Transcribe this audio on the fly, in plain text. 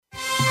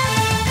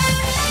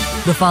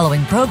The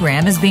following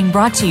program is being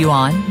brought to you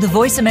on the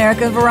Voice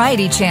America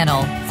Variety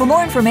Channel. For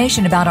more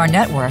information about our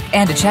network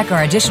and to check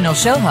our additional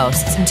show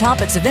hosts and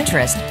topics of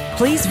interest,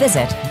 please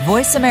visit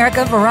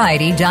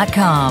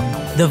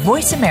voiceamericavariety.com. The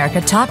Voice America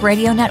Talk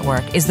Radio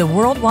Network is the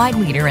worldwide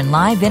leader in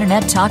live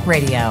Internet talk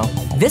radio.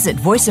 Visit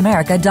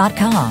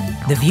voiceamerica.com.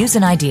 The views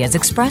and ideas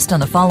expressed on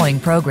the following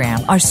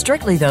program are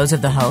strictly those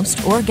of the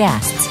host or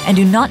guests and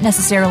do not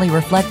necessarily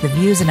reflect the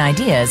views and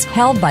ideas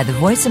held by the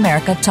Voice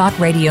America Talk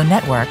Radio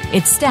Network,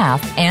 its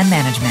staff, and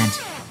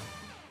management.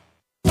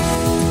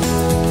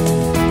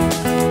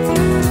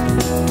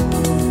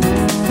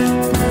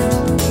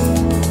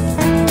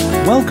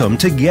 Welcome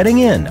to Getting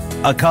In,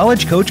 a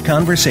college coach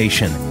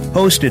conversation,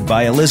 hosted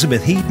by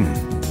Elizabeth Heaton.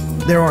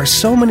 There are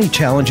so many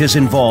challenges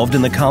involved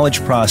in the college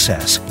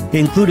process,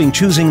 including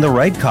choosing the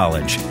right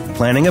college,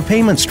 planning a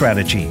payment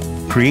strategy,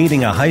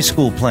 creating a high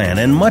school plan,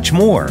 and much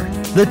more.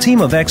 The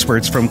team of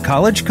experts from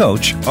College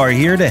Coach are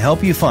here to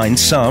help you find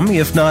some,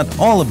 if not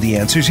all, of the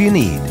answers you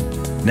need.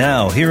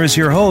 Now, here is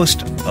your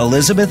host,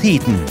 Elizabeth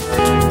Heaton.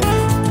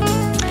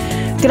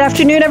 Good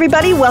afternoon,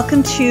 everybody.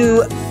 Welcome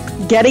to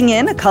Getting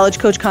In, a college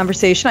coach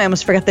conversation. I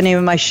almost forgot the name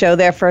of my show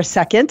there for a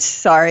second.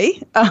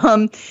 Sorry.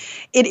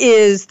 It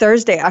is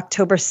Thursday,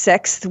 October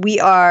 6th. We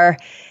are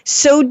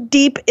so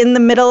deep in the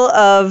middle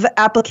of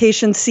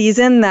application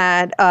season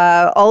that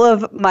all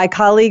of my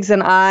colleagues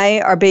and I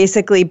are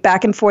basically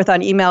back and forth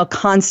on email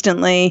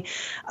constantly,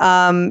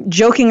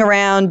 joking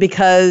around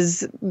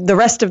because the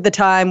rest of the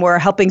time we're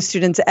helping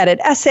students edit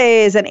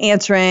essays and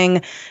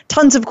answering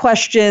tons of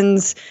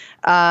questions.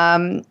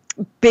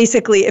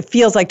 Basically, it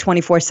feels like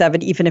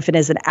 24/7, even if it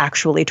isn't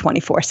actually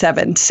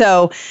 24/7.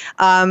 So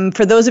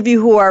for those of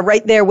you who are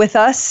right there with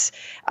us,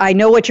 I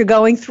know what you're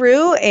going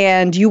through,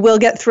 and you will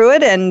get through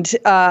it. And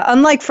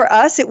unlike for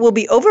us, it will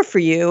be over for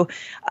you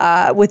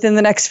within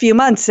the next few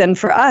months. And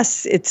for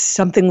us, it's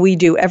something we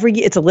do every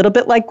year. It's a little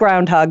bit like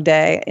Groundhog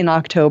Day in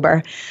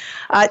October.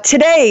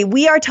 Today,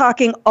 we are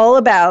talking all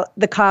about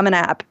the Common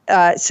App.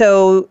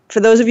 So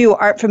for those of you who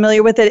aren't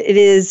familiar with it, it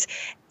is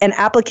an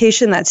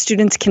application that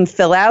students can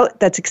fill out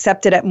that's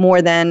accepted at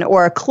more than,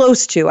 or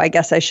close to, I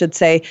guess I should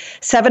say,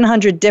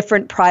 700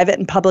 different private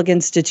and public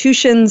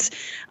institutions.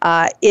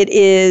 There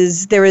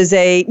is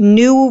a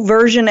new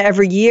version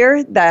every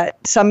year that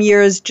some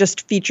years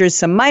just features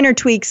some minor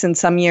tweaks and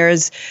some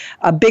years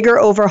a bigger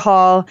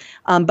overhaul.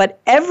 But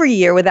every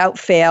year, without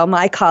fail,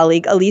 my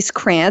colleague, Elyse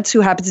Krantz, who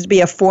happens to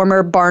be a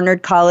former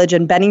Barnard College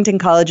and Bennington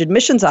College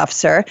admissions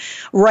officer,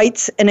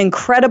 writes an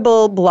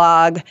incredible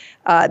blog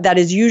that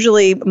is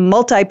usually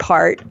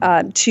multi-part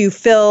to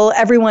fill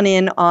everyone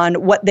in on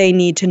what they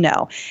need to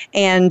know.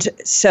 And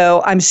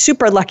so I'm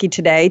super lucky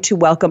today to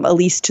welcome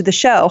Elyse to the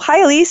show. Hi,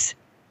 Elyse.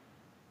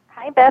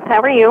 Hi, Beth.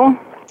 How are you?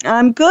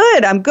 I'm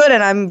good.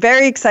 And I'm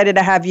very excited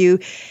to have you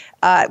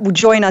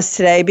join us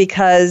today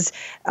because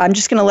I'm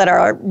just going to let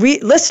our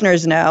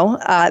listeners know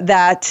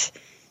that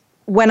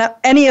when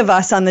any of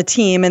us on the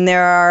team, and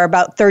there are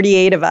about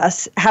 38 of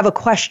us, have a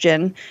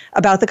question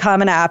about the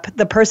Common App,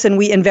 the person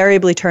we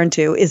invariably turn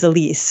to is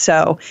Elyse.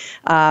 So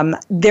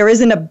there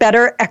isn't a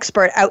better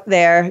expert out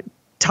there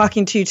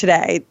talking to you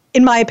today,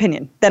 in my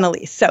opinion, than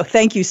Elyse. So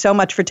thank you so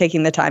much for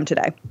taking the time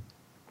today.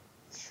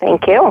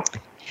 Thank you.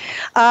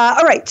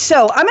 All right,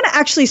 so I'm going to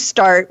actually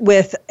start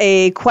with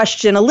a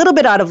question a little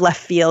bit out of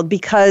left field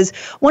because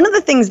one of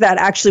the things that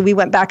actually we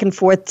went back and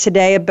forth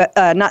today, but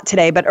not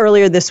today, but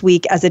earlier this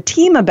week as a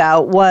team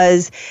about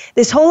was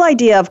this whole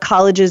idea of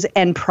colleges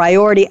and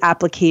priority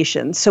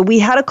applications. So we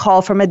had a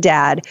call from a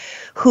dad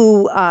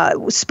who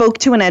spoke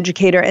to an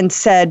educator and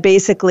said,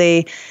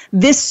 basically,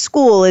 this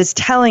school is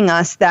telling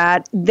us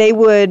that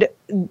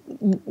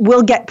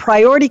we'll get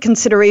priority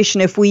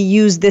consideration if we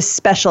use this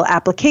special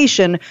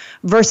application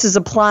versus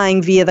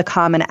applying via the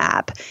Common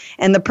App.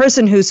 And the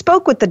person who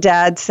spoke with the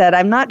dad said,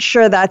 I'm not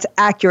sure that's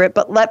accurate,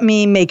 but let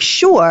me make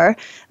sure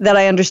that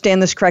I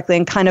understand this correctly,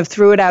 and kind of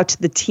threw it out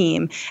to the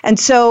team. And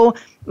so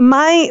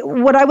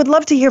what I would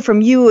love to hear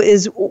from you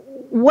is,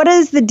 what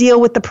is the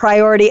deal with the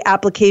priority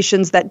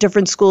applications that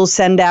different schools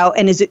send out?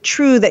 And is it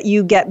true that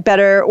you get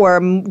better or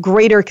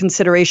greater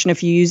consideration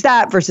if you use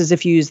that versus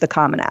if you use the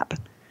Common App?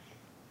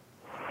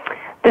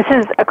 This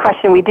is a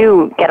question we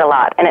do get a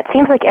lot, and it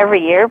seems like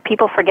every year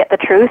people forget the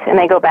truth and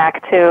they go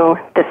back to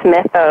this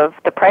myth of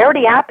the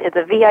priority app is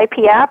a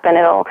VIP app and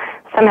it'll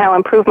somehow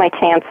improve my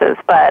chances.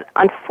 But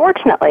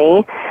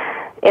unfortunately,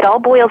 it all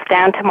boils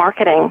down to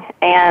marketing,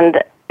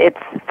 and it's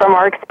from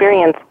our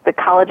experience, the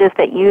colleges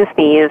that use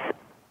these,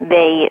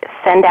 they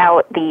send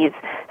out these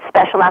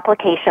special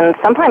applications,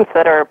 sometimes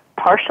that are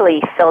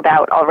partially filled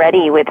out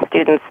already with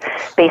students'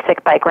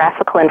 basic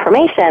biographical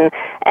information,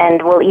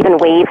 and will even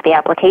waive the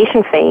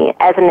application fee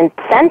as an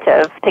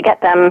incentive to get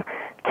them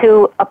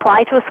to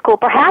apply to a school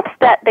perhaps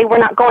that they were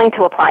not going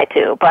to apply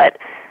to. But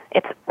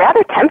it's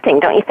rather tempting,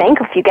 don't you think,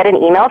 if you get an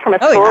email from a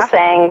school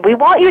saying, we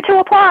want you to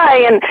apply,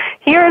 and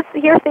here's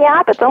the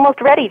app, it's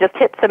almost ready, just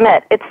hit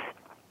submit.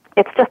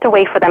 It's just a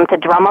way for them to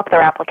drum up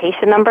their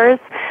application numbers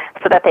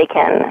so that they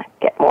can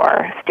get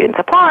more students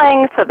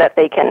applying, so that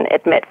they can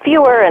admit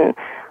fewer and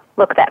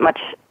look that much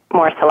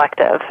more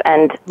selective.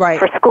 And right.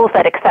 for schools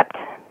that accept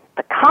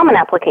the common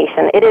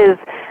application, it is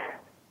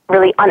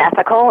really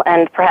unethical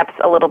and perhaps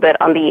a little bit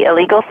on the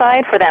illegal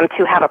side for them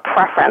to have a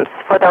preference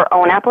for their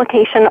own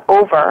application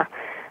over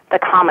the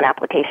Common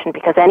Application,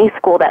 because any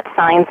school that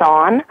signs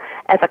on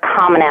as a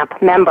Common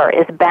App member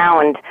is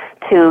bound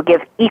to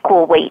give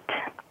equal weight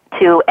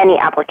to any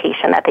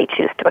application that they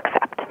choose to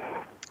accept.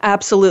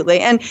 Absolutely.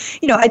 And,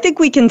 I think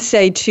we can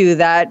say, too,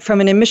 that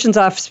from an admissions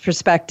office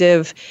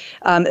perspective,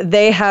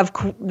 they have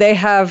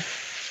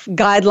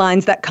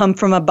guidelines that come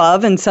from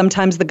above, and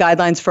sometimes the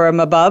guidelines from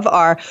above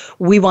are,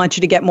 we want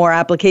you to get more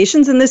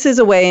applications, and this is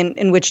a way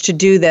in which to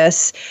do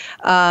this.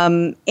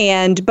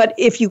 But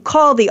if you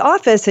call the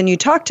office and you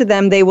talk to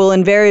them, they will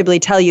invariably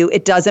tell you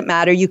it doesn't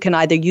matter. You can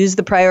either use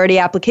the priority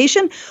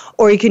application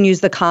or you can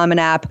use the Common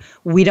App.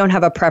 We don't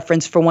have a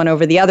preference for one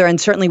over the other, and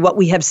certainly what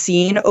we have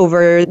seen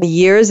over the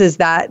years is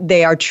that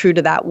they are true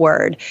to that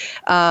word.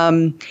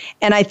 And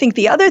I think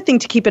the other thing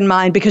to keep in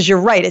mind, because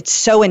you're right, it's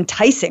so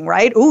enticing,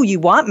 right? Oh, you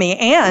want me,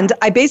 and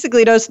I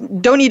basically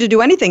don't need to do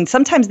anything.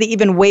 Sometimes they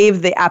even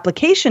waive the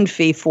application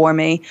fee for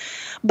me.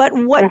 But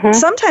what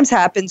sometimes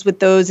happens with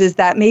those is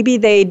that maybe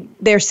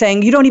they're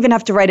saying you don't even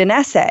have to write an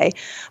essay,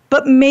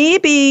 but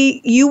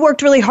maybe you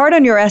worked really hard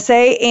on your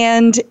essay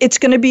and it's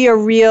going to be a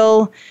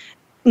real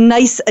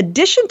nice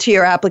addition to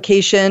your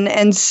application.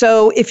 And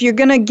so if you're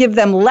going to give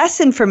them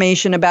less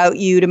information about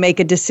you to make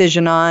a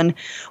decision on,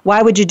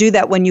 why would you do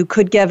that when you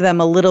could give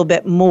them a little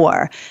bit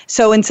more?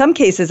 So in some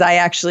cases, I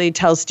actually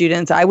tell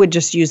students I would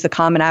just use the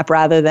Common App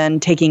rather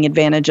than taking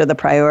advantage of the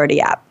Priority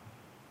App.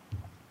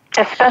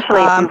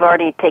 Especially if you've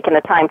already taken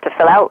the time to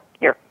fill out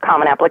your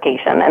Common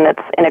Application and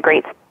it's in a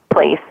great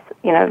place.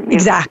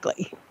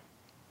 Exactly.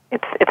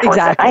 It's worth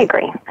it. I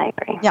agree.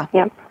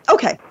 Yeah.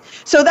 Okay.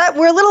 So that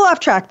we're a little off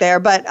track there,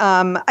 but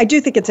I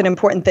do think it's an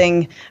important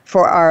thing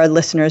for our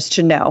listeners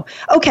to know.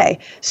 Okay.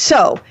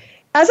 So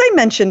as I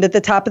mentioned at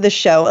the top of the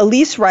show,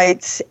 Elyse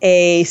writes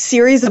a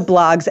series of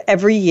blogs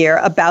every year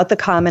about the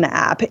Common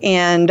App,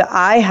 and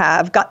I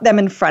have got them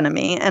in front of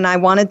me, and I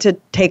wanted to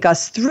take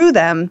us through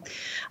them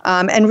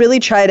and really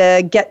try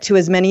to get to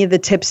as many of the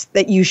tips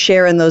that you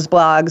share in those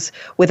blogs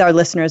with our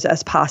listeners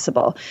as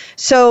possible.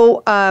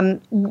 So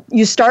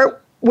you start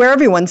where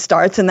everyone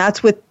starts, and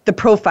that's with the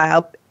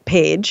profile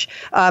page.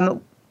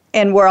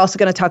 And we're also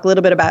going to talk a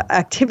little bit about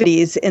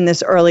activities in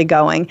this early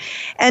going.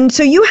 And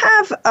so you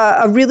have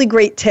a really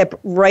great tip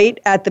right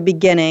at the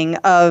beginning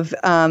of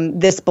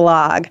this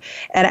blog,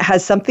 and it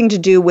has something to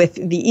do with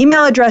the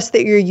email address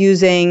that you're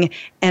using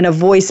and a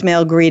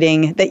voicemail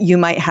greeting that you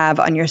might have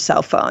on your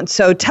cell phone.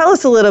 So tell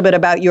us a little bit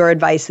about your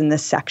advice in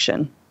this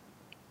section.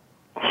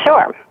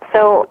 Sure.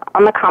 So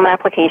on the Common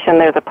Application,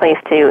 there's a place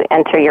to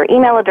enter your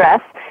email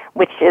address,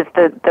 which is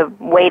the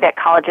way that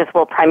colleges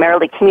will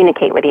primarily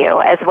communicate with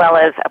you, as well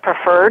as a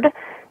preferred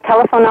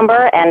telephone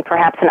number and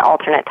perhaps an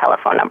alternate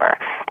telephone number.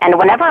 And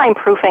whenever I'm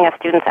proofing a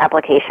student's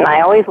application,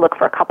 I always look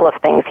for a couple of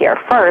things here.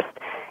 First,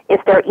 is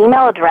their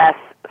email address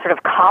sort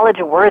of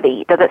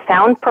college-worthy? Does it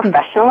sound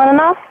professional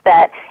enough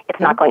that it's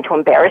not going to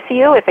embarrass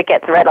you if it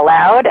gets read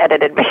aloud at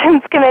an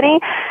admissions committee?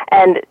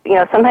 And,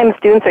 sometimes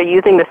students are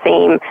using the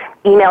same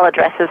email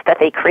addresses that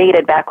they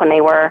created back when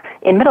they were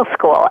in middle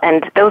school,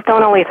 and those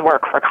don't always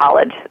work for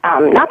college.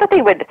 Not that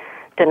they would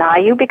deny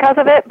you because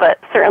of it, but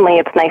certainly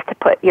it's nice to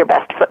put your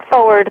best foot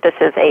forward. This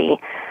is a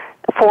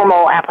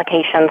formal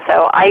application,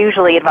 so I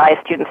usually advise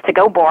students to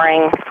go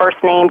boring, first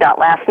name dot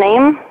last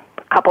name,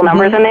 a couple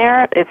numbers in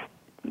there. It's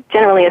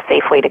generally a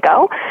safe way to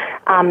go.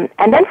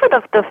 And then for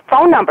the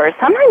phone numbers,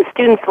 sometimes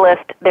students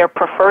list their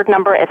preferred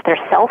number as their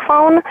cell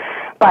phone,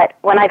 but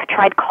when I've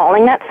tried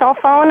calling that cell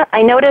phone,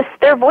 I notice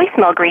their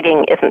voicemail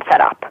greeting isn't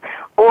set up.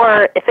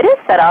 Or if it is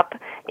set up,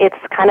 it's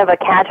kind of a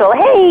casual,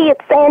 hey,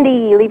 it's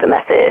Sandy, leave a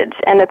message.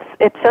 And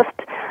it's just,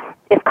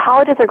 if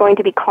colleges are going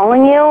to be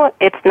calling you,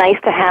 it's nice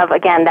to have,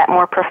 again, that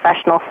more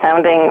professional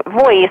sounding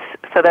voice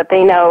so that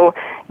they know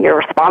you're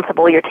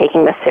responsible, you're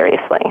taking this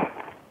seriously.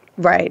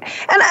 Right.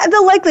 And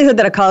the likelihood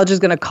that a college is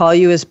going to call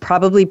you is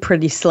probably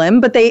pretty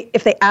slim, but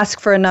if they ask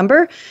for a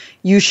number,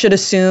 you should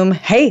assume,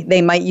 hey,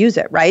 they might use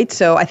it, right?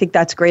 So I think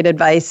that's great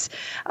advice.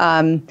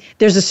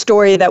 There's a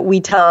story that we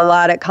tell a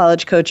lot at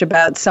College Coach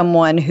about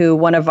someone who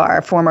one of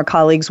our former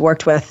colleagues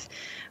worked with,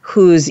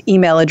 whose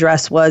email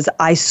address was,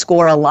 I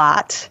score a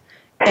lot.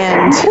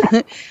 And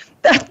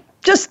that's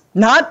just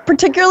not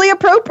particularly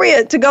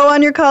appropriate to go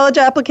on your college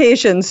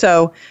application.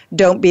 So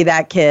don't be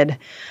that kid.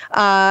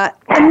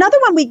 Another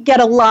one we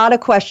get a lot of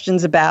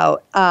questions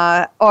about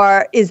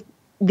is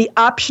the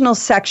optional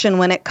section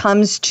when it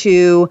comes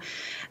to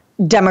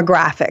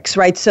demographics,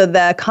 right? So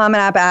the Common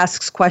App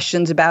asks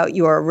questions about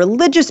your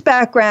religious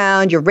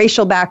background, your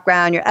racial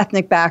background, your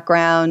ethnic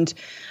background,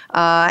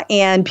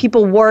 and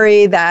people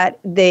worry that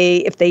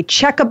if they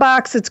check a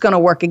box, it's going to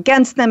work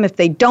against them. If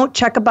they don't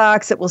check a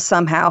box, it will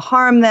somehow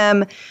harm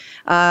them.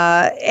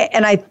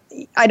 And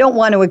I don't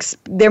want to,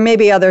 there may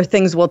be other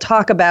things we'll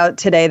talk about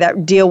today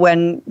that deal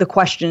when the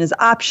question is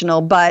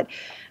optional, but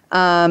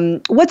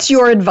What's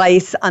your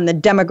advice on the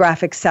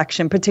demographic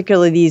section,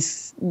 particularly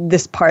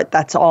this part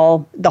that's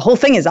the whole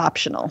thing is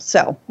optional.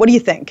 So what do you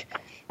think?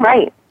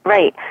 Right.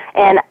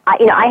 And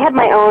I had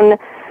my own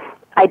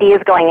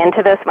ideas going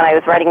into this when I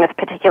was writing this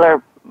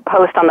particular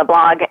post on the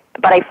blog,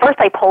 but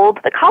I polled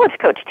the College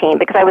Coach team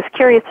because I was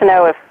curious to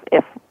know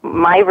if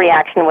my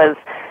reaction was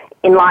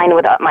in line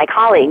with my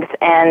colleagues.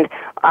 And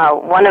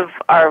one of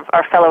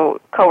our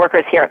fellow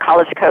coworkers here at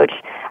College Coach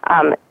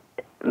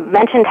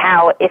mentioned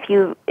how if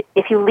you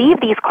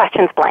leave these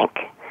questions blank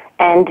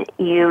and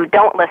you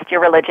don't list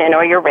your religion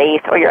or your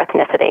race or your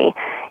ethnicity,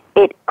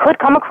 it could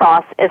come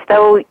across as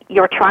though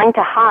you're trying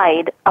to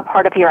hide a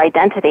part of your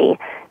identity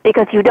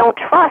because you don't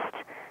trust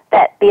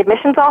that the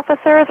admissions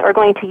officers are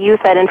going to use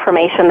that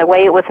information the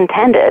way it was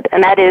intended,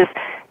 and that is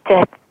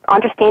to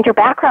understand your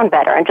background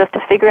better and just to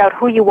figure out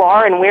who you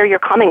are and where you're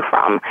coming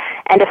from.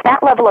 And if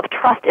that level of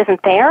trust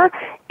isn't there,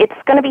 it's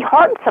going to be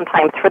hard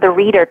sometimes for the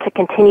reader to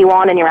continue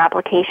on in your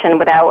application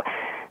without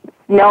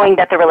knowing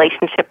that the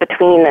relationship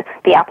between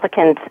the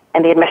applicant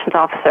and the admissions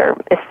officer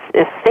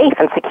is safe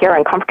and secure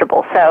and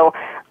comfortable. So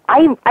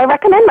I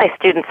recommend my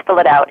students fill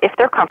it out if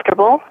they're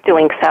comfortable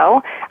doing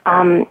so.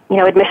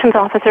 Admissions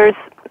officers,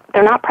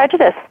 they're not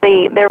prejudiced.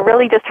 They're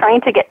really just trying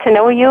to get to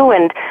know you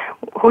and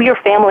who your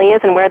family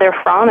is and where they're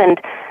from.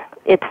 And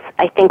it's,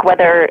 I think,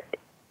 whether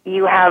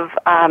you have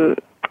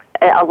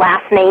a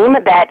last name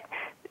that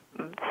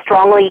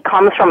strongly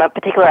comes from a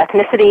particular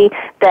ethnicity,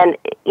 then,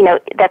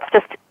 that's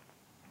just,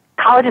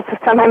 colleges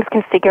sometimes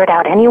can figure it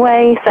out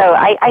anyway. So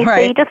I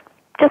say just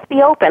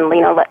be open,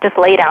 just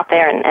lay it out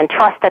there and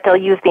trust that they'll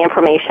use the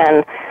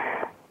information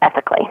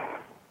ethically.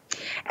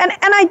 And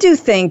I do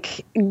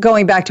think,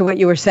 going back to what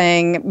you were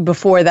saying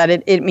before, that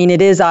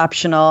it is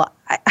optional.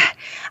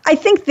 I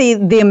think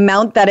the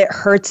amount that it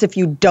hurts if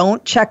you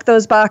don't check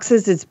those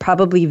boxes is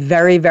probably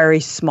very, very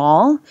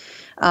small.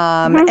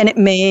 And it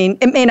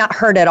may not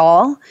hurt at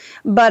all,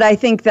 but I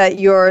think that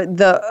your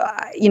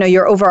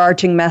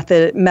overarching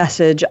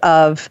message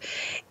of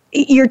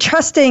you're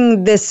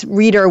trusting this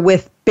reader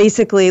with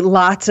basically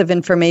lots of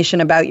information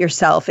about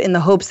yourself in the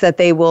hopes that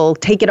they will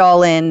take it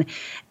all in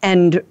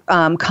and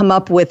come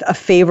up with a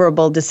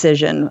favorable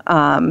decision.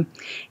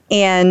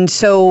 And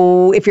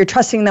so if you're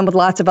trusting them with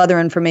lots of other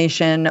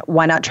information,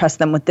 why not trust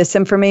them with this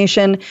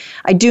information?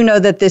 I do know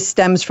that this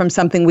stems from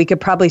something we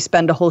could probably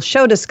spend a whole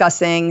show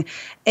discussing,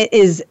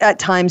 is at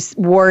times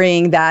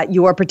worrying that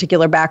your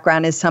particular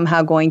background is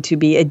somehow going to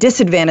be a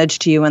disadvantage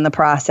to you in the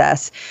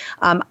process.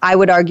 I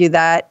would argue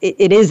that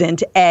it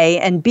isn't, A,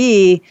 and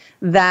B,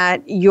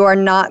 that you're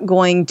not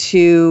going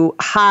to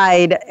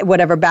hide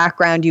whatever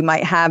background you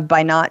might have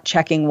by not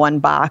checking one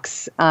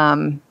box.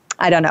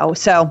 I don't know.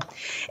 So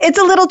it's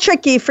a little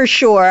tricky for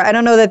sure. I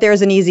don't know that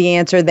there's an easy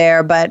answer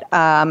there, but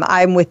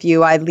I'm with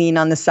you. I lean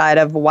on the side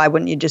of why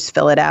wouldn't you just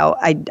fill it out?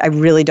 I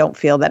really don't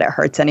feel that it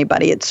hurts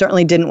anybody. It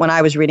certainly didn't when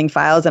I was reading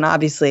files, and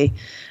obviously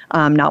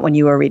not when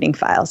you were reading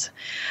files.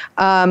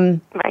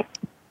 Right.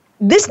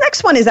 This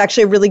next one is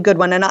actually a really good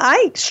one, and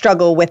I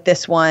struggle with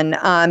this one.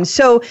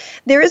 So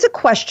there is a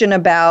question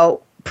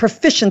about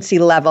proficiency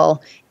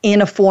level in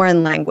a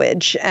foreign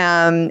language,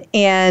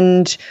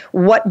 and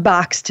what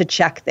box to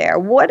check there.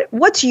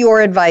 What's your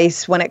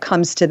advice when it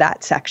comes to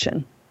that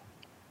section?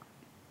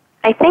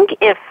 I think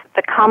if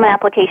the Common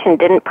Application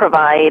didn't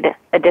provide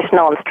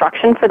additional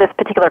instruction for this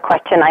particular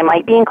question, I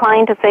might be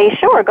inclined to say,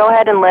 sure, go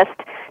ahead and list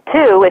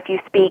 2 if you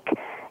speak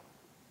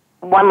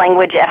one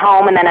language at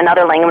home and then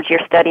another language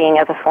you're studying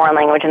as a foreign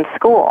language in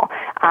school.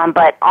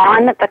 But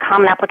on the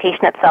Common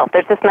Application itself,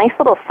 there's this nice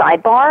little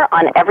sidebar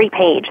on every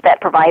page that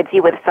provides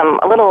you with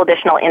a little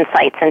additional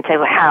insights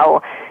into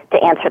how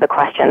to answer the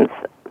questions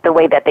the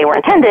way that they were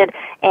intended.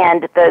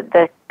 And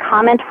the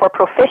comment for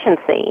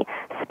proficiency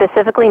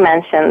specifically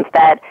mentions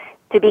that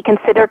to be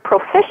considered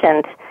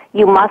proficient,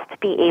 you must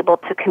be able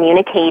to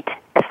communicate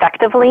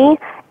effectively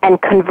and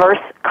converse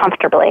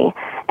comfortably.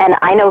 And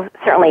I know,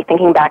 certainly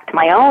thinking back to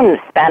my own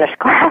Spanish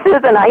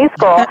classes in high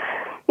school,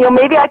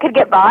 maybe I could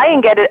get by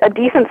and get a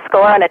decent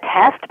score on a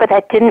test, but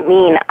that didn't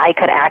mean I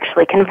could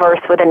actually converse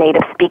with a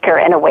native speaker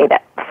in a way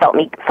that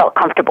felt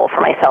comfortable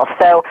for myself.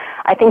 So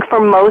I think for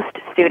most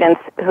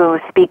students who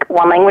speak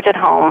one language at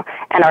home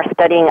and are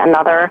studying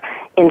another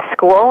in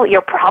school,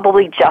 you're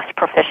probably just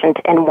proficient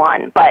in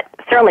one. But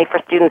certainly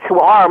for students who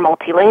are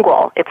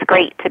multilingual, it's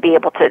great to be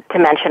able to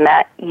mention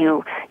that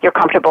you're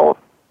comfortable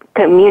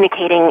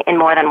communicating in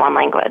more than one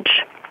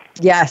language.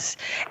 Yes.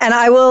 And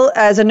I will,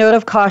 as a note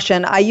of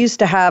caution, I used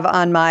to have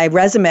on my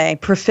resume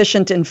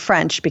proficient in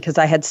French because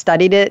I had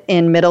studied it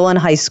in middle and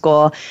high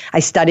school.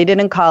 I studied it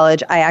in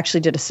college. I actually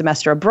did a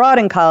semester abroad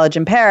in college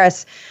in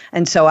Paris.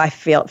 And so I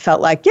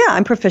felt like, yeah,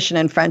 I'm proficient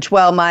in French.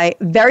 Well, my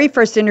very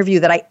first interview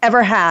that I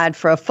ever had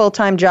for a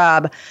full-time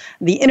job,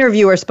 the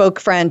interviewer spoke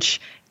French,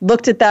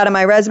 looked at that on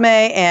my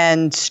resume,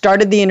 and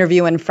started the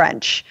interview in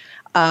French.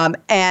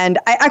 And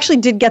I actually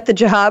did get the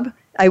job.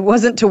 I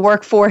wasn't to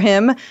work for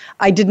him.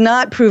 I did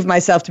not prove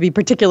myself to be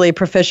particularly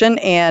proficient,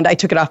 and I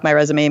took it off my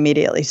resume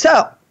immediately.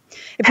 So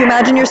If you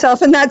imagine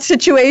yourself in that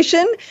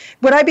situation,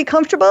 would I be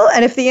comfortable?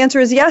 And if the answer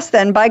is yes,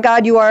 then by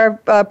God, you are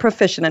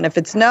proficient. And if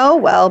it's no,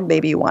 well,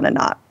 maybe you want to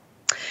not.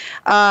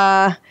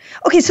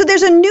 Okay, so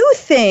there's a new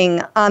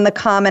thing on the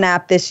Common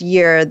App this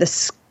year, the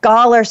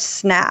Scholar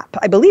Snap.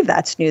 I believe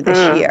that's new this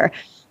year.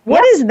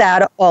 What is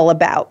that all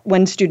about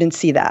when students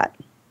see that?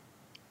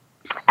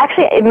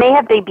 Actually, it may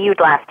have debuted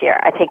last year.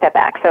 I take that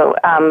back. So,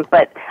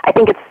 but I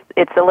think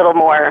it's a little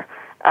more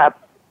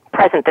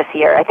present this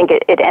year. I think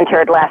it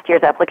entered last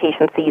year's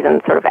application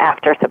season sort of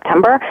after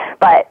September.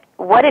 But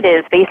what it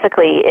is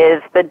basically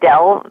is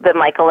the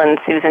Michael and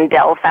Susan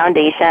Dell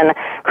Foundation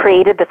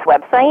created this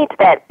website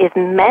that is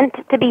meant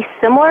to be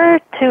similar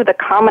to the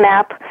Common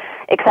App,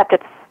 except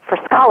it's for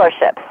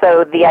scholarships.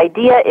 So the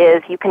idea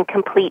is you can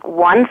complete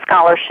one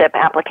scholarship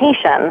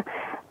application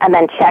and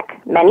then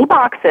check many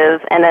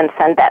boxes and then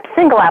send that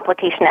single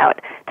application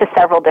out to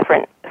several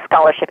different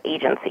scholarship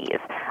agencies.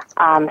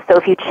 So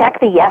if you check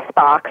the yes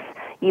box,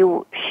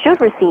 you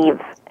should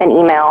receive an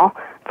email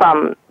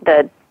from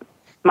the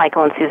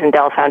Michael and Susan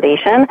Dell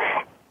Foundation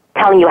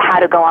telling you how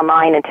to go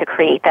online and to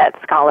create that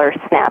Scholar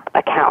Snap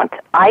account.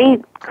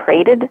 I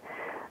created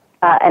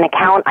an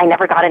account. I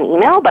never got an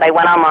email, but I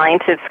went online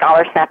to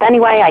Scholar Snap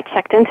anyway. I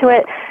checked into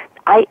it.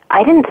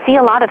 I didn't see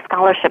a lot of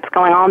scholarships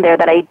going on there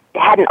that I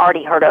hadn't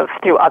already heard of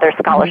through other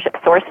scholarship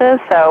sources.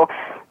 So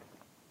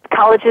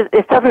colleges,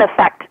 it doesn't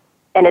affect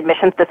an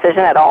admissions decision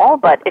at all,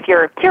 but if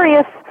you're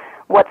curious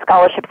what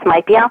scholarships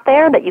might be out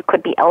there that you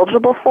could be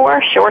eligible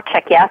for, sure,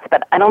 check yes,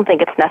 but I don't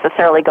think it's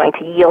necessarily going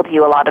to yield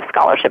you a lot of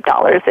scholarship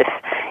dollars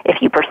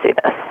if you pursue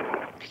this.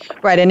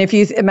 Right, and if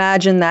you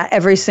imagine that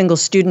every single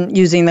student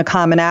using the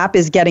Common App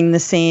is getting the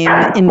same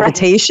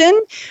invitation,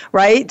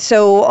 right?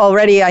 So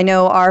already I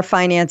know our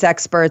finance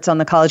experts on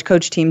the College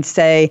Coach team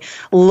say,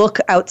 look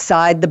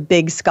outside the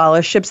big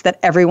scholarships that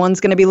everyone's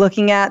going to be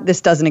looking at.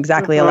 This doesn't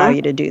exactly allow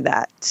you to do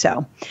that.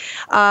 So,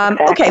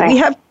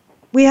 okay,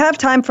 we have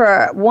time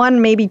for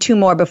one, maybe two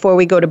more before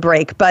we go to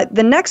break. But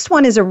the next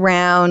one is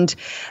around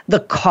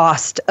the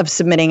cost of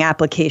submitting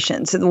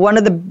applications. One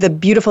of the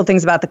beautiful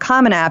things about the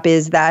Common App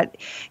is that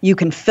you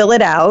can fill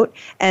it out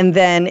and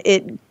then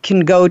it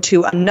can go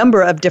to a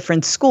number of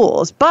different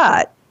schools,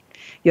 but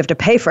you have to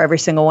pay for every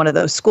single one of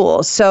those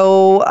schools.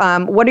 So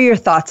what are your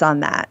thoughts on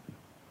that?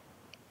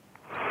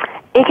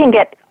 It can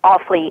get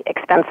awfully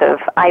expensive.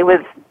 I was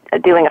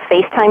doing a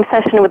FaceTime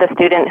session with a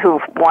student who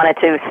wanted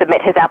to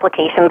submit his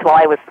applications while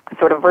I was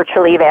sort of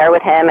virtually there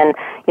with him, and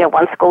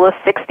one school was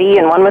 60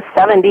 and one was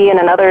 70 and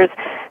another's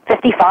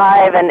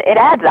 55, and it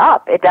adds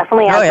up. It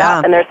definitely adds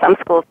up, and there's some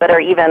schools that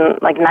are even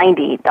like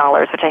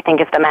 $90, which I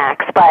think is the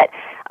max. But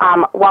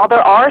while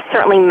there are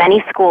certainly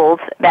many schools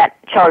that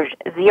charge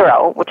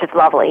 $0, which is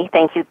lovely,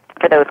 thank you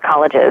for those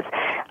colleges,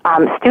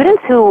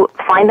 students who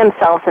find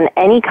themselves in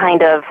any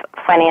kind of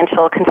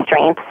financial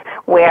constraints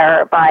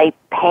where by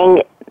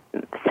paying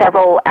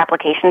several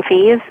application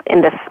fees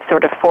in this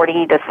sort of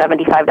 $40 to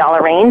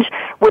 $75 range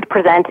would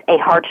present a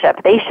hardship.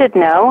 They should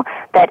know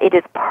that it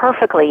is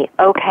perfectly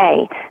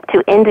okay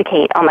to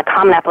indicate on the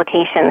Common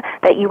Application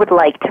that you would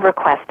like to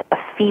request a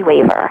fee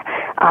waiver.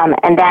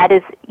 And that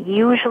is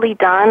usually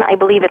done, I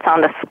believe it's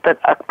on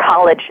a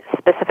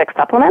college-specific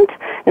supplement,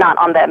 not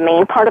on the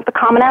main part of the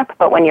Common App,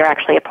 but when you're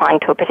actually applying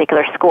to a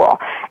particular school.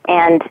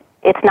 And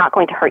it's not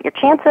going to hurt your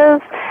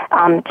chances.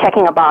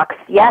 Checking a box,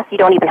 yes, you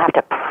don't even have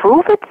to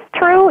prove it's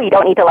true. You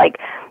don't need to,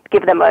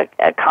 give them a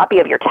copy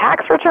of your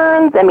tax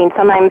returns. I mean,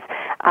 sometimes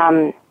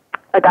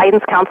a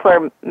guidance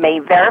counselor may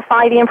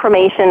verify the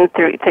information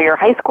through your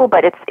high school,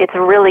 but it's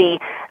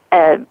really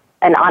an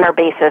honor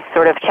basis,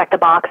 sort of check the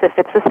box if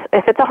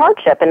it's a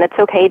hardship, and it's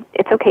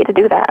okay to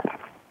do that.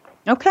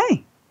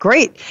 Okay.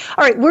 Great.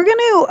 All right, we're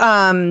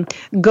going to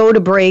go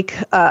to break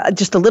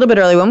just a little bit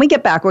early. When we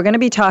get back, we're going to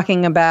be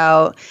talking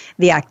about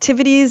the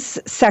activities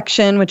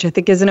section, which I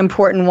think is an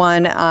important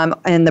one,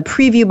 and the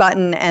preview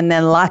button, and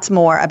then lots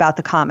more about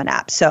the Common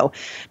App. So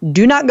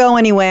do not go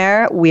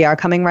anywhere. We are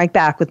coming right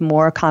back with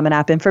more Common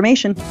App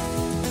information.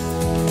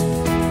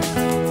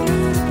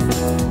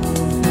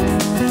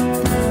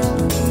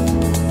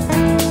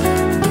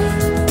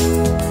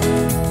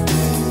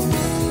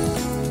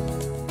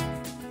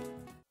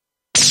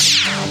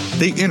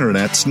 The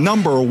Internet's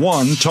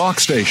 #1 talk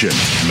station.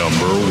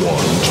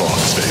 #1 talk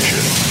station.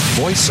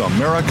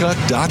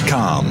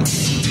 VoiceAmerica.com.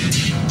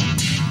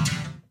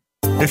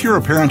 If you're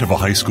a parent of a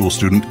high school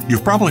student,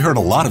 you've probably heard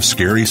a lot of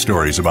scary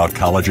stories about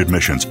college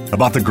admissions,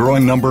 about the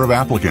growing number of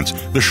applicants,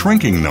 the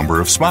shrinking number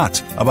of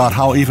spots, about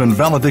how even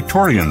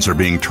valedictorians are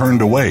being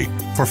turned away.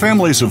 For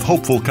families of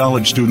hopeful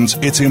college students,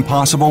 it's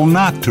impossible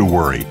not to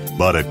worry.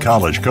 But at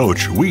College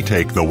Coach, we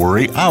take the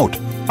worry out.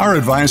 Our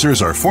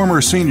advisors are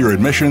former senior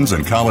admissions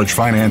and college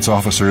finance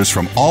officers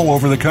from all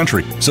over the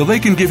country, so they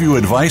can give you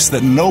advice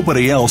that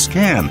nobody else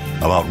can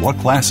about what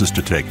classes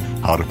to take,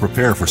 how to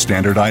prepare for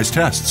standardized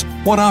tests,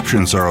 what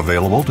options are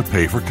available to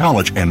pay for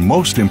college, and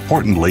most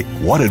importantly,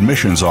 what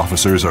admissions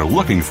officers are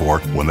looking for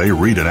when they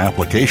read an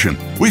application.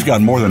 We've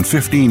got more than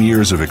 15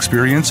 years of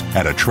experience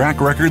and a track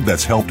record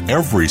that's helped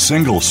every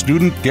single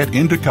student get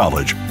into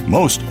college.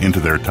 most into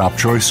their top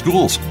choice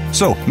schools.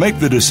 So make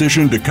the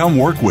decision to come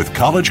work with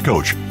College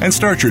Coach and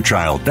start your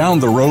child down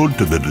the road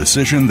to the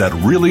decision that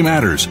really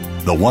matters,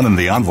 the one in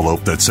the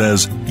envelope that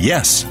says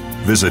yes.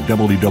 Visit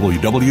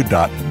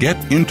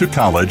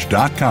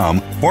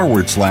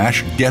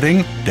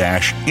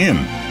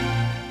www.getintocollege.com/getting-in.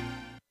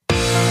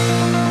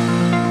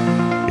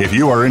 If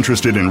you are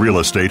interested in real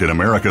estate in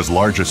America's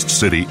largest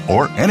city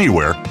or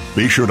anywhere,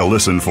 be sure to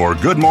listen for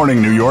Good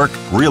Morning New York,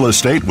 Real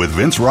Estate with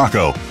Vince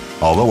Rocco.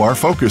 Although our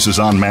focus is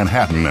on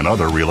Manhattan and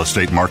other real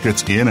estate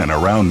markets in and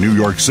around New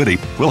York City,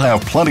 we'll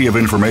have plenty of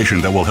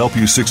information that will help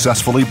you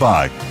successfully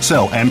buy,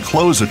 sell, and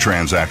close a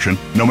transaction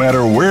no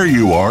matter where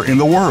you are in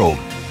the world.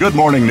 Good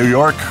Morning New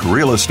York,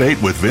 Real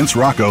Estate with Vince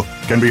Rocco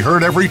can be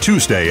heard every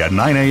Tuesday at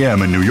 9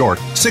 a.m. in New York,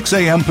 6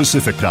 a.m.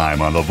 Pacific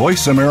Time on the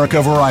Voice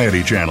America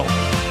Variety Channel.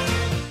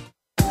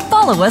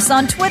 Follow us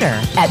on Twitter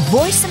at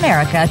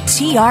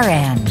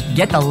VoiceAmericaTRN.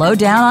 Get the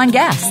lowdown on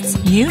guests,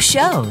 new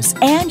shows,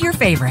 and your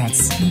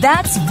favorites.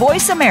 That's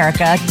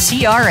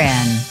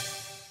VoiceAmericaTRN.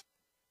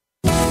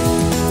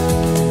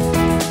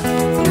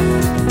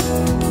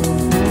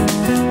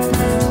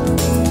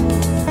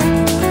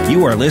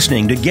 You are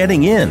listening to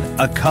Getting In,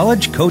 a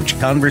college coach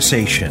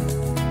conversation.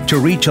 To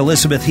reach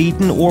Elizabeth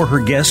Heaton or her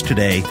guest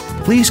today,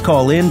 please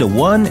call in to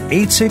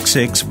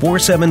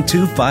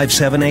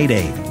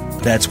 1-866-472-5788.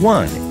 That's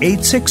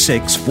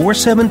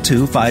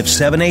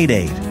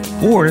 1-866-472-5788.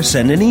 Or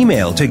send an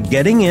email to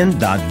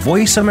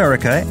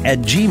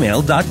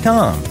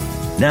gettingin.voiceamerica@gmail.com.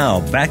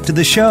 Now, back to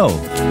the show.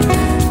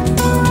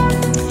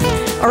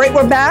 All right,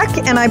 we're back,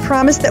 and I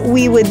promised that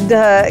we would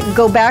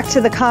go back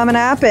to the Common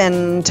App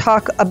and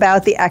talk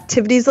about the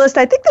activities list.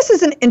 I think this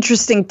is an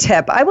interesting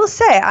tip. I will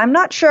say, I'm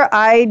not sure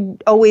I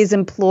always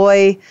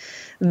employ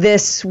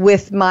this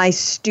with my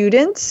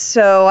students,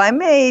 so I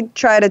may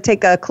try to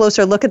take a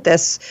closer look at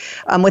this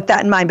with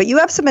that in mind. But you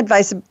have some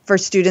advice for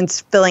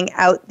students filling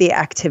out the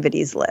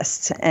activities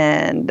list,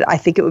 and I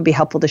think it would be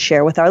helpful to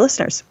share with our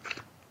listeners.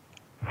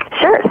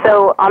 Sure.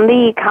 So on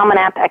the Common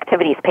App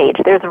activities page,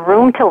 there's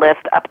room to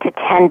list up to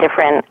 10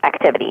 different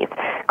activities: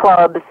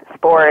 clubs,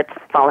 sports,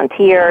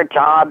 volunteer,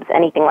 jobs,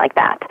 anything like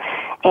that.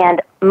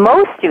 And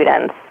most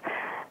students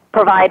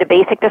provide a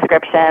basic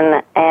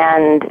description,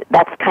 and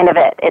that's kind of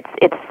it.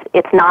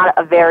 It's not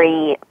a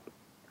very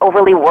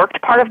overly worked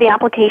part of the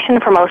application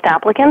for most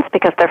applicants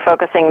because they're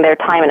focusing their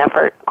time and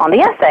effort on the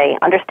essay,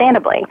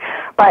 understandably.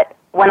 But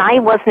when I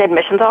was an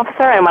admissions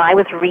officer and when I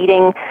was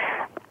reading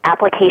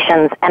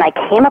applications and I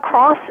came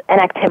across an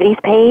activities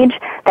page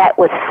that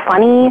was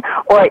funny,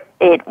 or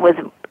it was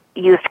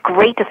used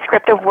great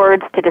descriptive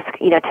words to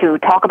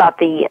talk about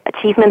the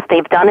achievements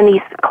they've done in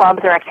these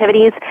clubs or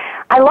activities,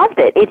 I loved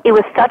it. It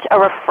was such a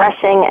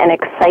refreshing and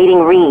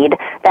exciting read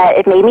that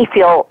it made me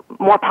feel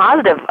more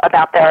positive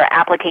about their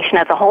application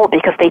as a whole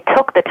because they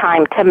took the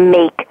time to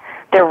make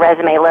their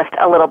resume list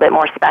a little bit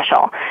more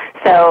special.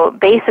 So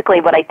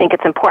basically what I think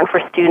it's important for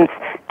students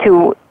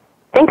to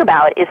think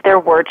about is their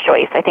word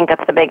choice. I think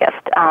that's the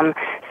biggest.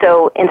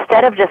 So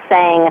instead of just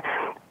saying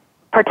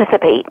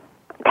participate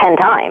 10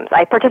 times,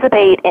 I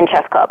participate in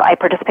chess club, I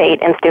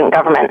participate in student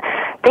government,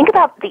 think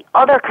about the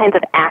other kinds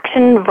of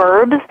action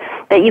verbs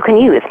that you can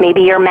use.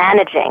 Maybe you're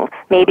managing,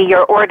 maybe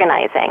you're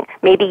organizing,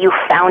 maybe you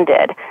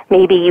founded,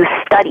 maybe you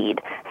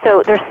studied.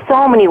 So there's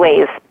so many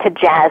ways to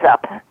jazz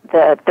up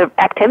the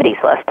activities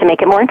list to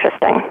make it more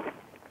interesting.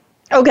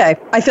 Okay,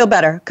 I feel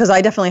better because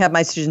I definitely have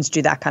my students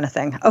do that kind of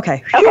thing.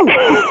 Okay. I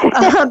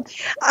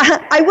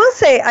will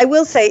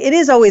say it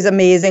is always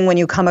amazing when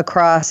you come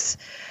across.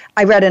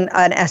 I read an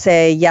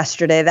essay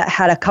yesterday that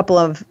had a couple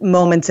of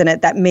moments in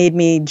it that made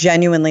me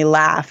genuinely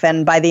laugh.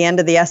 And by the end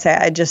of the essay,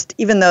 I just,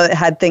 even though it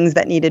had things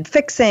that needed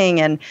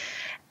fixing and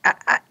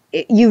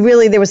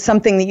there was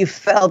something that you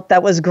felt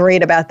that was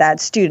great about that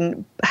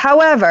student.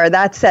 However,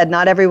 that said,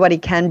 not everybody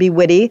can be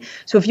witty.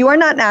 So if you are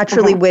not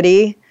naturally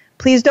witty,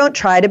 please don't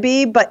try to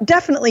be, but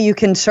definitely you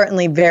can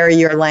certainly vary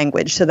your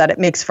language so that it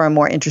makes for a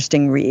more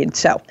interesting read.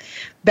 So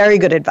very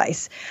good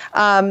advice.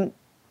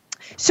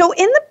 So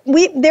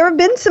there have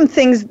been some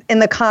things in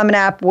the Common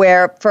App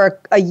where for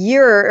a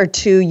year or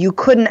two you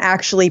couldn't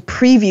actually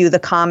preview the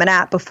Common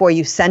App before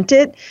you sent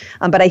it,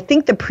 but I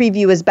think the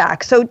preview is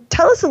back. So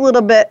tell us a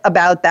little bit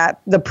about that,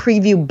 the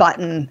preview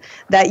button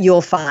that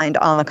you'll find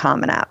on the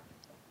Common App.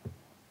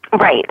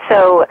 Right.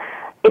 So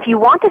if you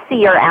want to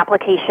see your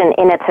application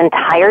in its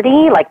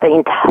entirety, like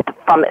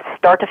from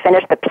start to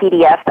finish, the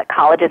PDF that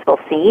colleges will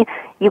see,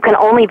 you can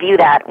only view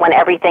that when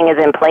everything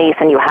is in place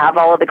and you have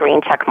all of the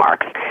green check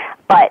marks.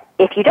 But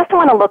if you just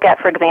want to look at,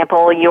 for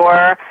example,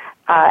 your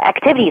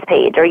activities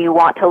page, or you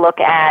want to look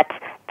at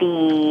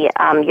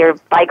your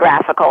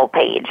biographical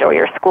page or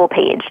your school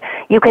page,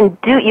 you can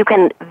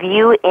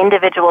view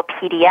individual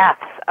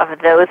PDFs of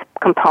those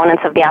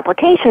components of the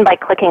application by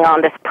clicking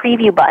on this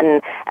preview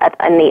button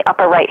in the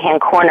upper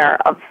right-hand corner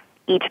of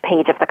each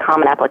page of the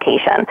Common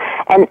Application.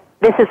 And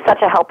this is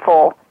such a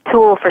helpful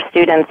tool for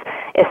students,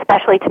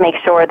 especially to make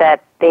sure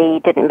that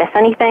they didn't miss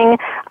anything.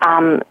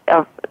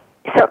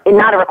 so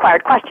not a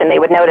required question, they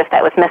would notice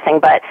that was missing,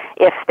 but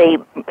if they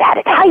had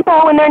a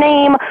typo in their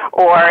name,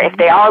 or if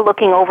they are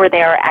looking over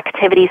their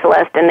activities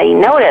list and they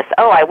notice,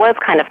 oh, I was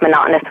kind of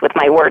monotonous with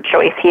my word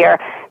choice here,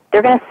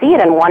 they're going to see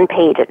it in one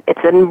page.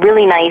 It's a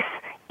really nice,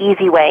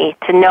 easy way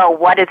to know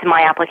what is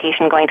my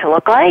application going to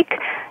look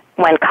like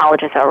when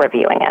colleges are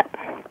reviewing it.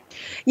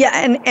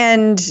 Yeah,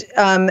 and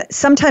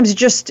sometimes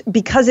just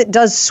because it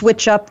does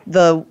switch up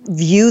the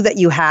view that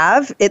you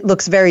have, it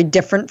looks very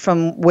different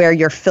from where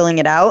you're filling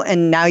it out,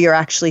 and now you're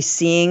actually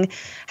seeing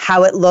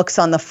how it looks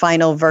on the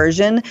final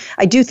version.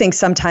 I do think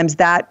sometimes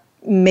that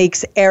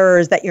makes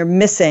errors that you're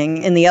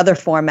missing in the other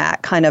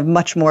format kind of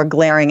much more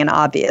glaring and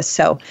obvious.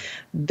 So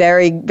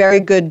very, very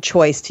good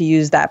choice to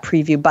use that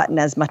preview button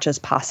as much as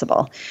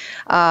possible.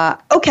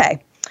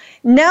 Okay.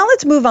 Now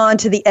let's move on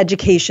to the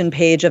education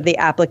page of the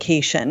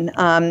application.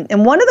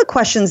 And one of the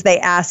questions they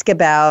ask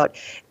about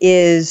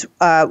is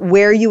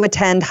where you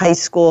attend high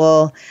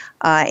school,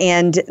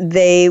 and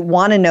they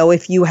want to know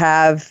if you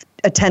have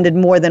attended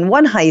more than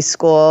one high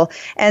school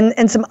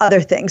and some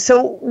other things.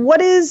 So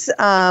what is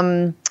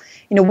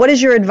what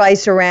is your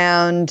advice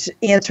around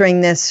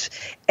answering this?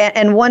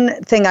 And one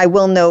thing I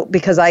will note,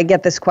 because I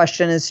get this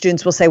question, is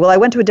students will say, well, I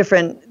went to a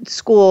different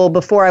school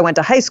before I went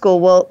to high school.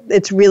 Well,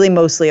 it's really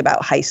mostly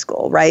about high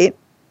school, right?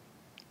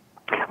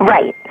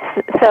 Right.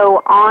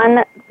 So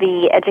on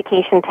the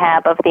education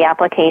tab of the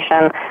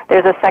application,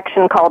 there's a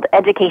section called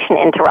Education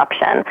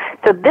Interruption.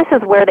 So this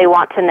is where they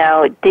want to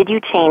know, did you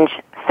change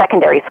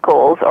secondary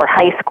schools or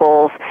high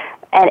schools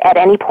at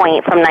any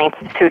point from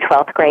 9th through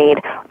 12th grade?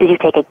 Did you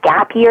take a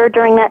gap year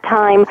during that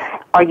time?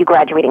 Are you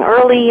graduating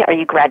early? Are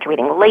you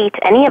graduating late?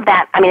 Any of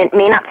that, I mean, it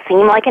may not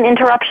seem like an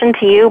interruption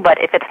to you,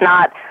 but if it's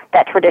not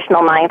that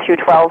traditional 9 through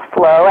 12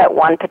 flow at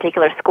one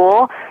particular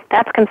school,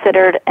 that's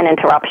considered an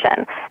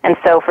interruption. And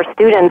so for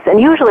students,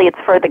 and usually it's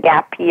for the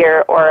gap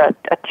year or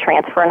a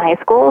transfer in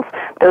high schools,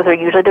 those are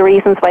usually the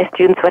reasons why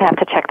students would have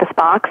to check this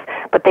box,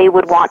 but they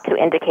would want to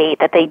indicate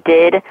that they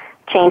did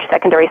change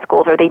secondary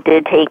schools or they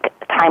did take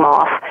time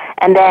off.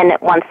 And then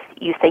once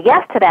you say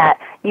yes to that,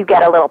 you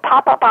get a little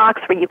pop-up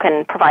box where you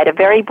can provide a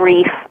very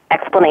brief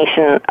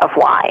explanation of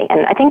why.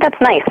 And I think that's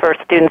nice for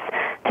students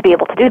to be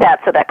able to do that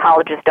so that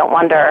colleges don't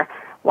wonder,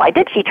 why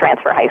did she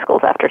transfer high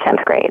schools after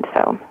 10th grade?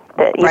 So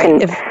that you can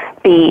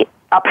be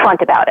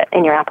upfront about it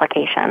in your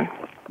application.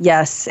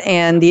 Yes,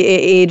 and the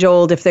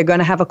age-old, if they're going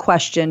to have a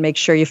question, make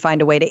sure you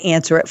find a way to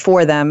answer it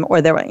for them,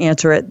 or they'll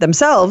answer it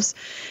themselves,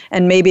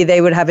 and maybe they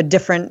would have a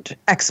different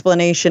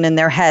explanation in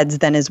their heads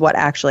than is what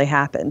actually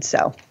happened.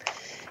 So,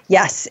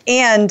 yes,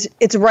 and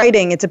it's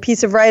writing. It's a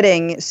piece of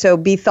writing, so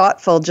be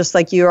thoughtful, just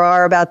like you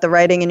are about the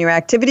writing in your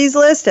activities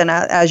list, and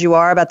as you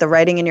are about the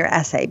writing in your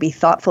essay. Be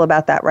thoughtful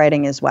about that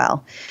writing as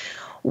well.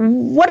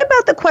 What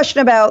about the question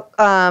about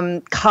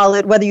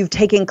college, whether you've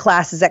taken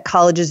classes at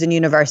colleges and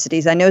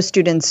universities? I know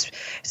students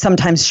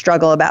sometimes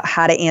struggle about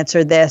how to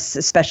answer this,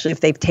 especially if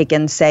they've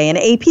taken, say, an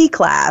AP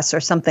class or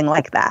something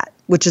like that,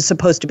 which is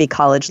supposed to be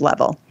college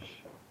level.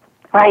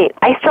 Right.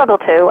 I struggle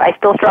too. I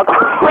still struggle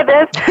with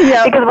this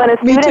because when a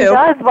student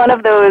does one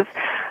of those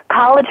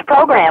college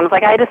programs,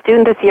 like I had a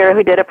student this year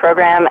who did a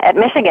program at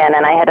Michigan,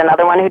 and I had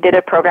another one who did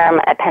a program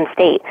at Penn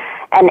State.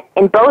 And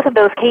in both of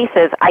those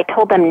cases, I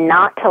told them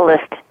not to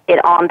list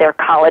it on their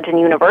college and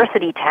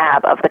university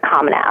tab of the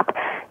Common App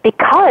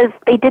because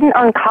they didn't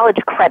earn college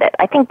credit.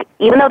 I think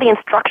even though the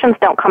instructions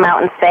don't come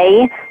out and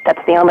say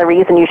that's the only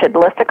reason you should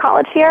list a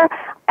college here,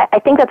 I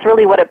think that's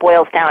really what it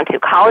boils down to.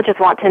 Colleges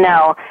want to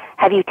know,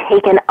 have you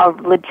taken a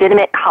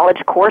legitimate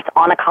college course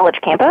on a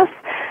college campus?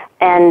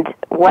 And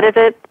what is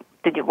it?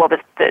 What was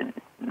the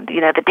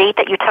date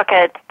that you took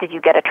it? Did you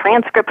get a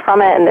transcript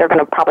from it? And they're going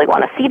to probably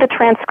want to see the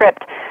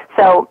transcript.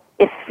 So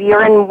if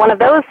you're in one of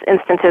those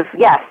instances,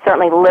 yes,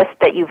 certainly list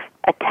that you've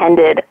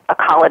attended a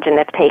college and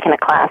have taken a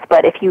class.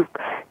 But if you've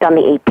done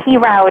the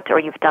AP route or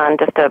you've done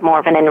just more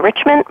of an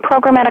enrichment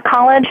program at a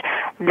college,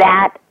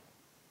 that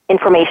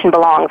information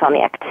belongs on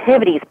the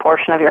activities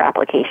portion of your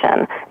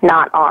application,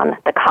 not on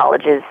the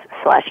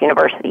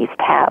colleges/universities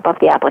tab of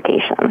the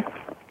application.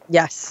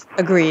 Yes,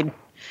 agreed.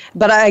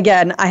 But I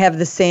have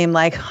the same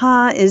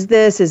is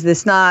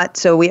this not?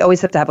 So we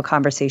always have to have a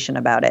conversation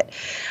about it.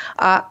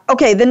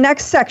 Okay, the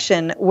next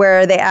section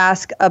where they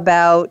ask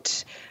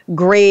about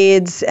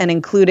grades and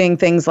including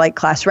things like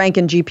class rank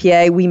and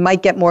GPA, we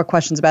might get more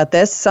questions about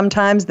this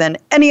sometimes than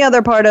any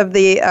other part of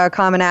the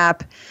Common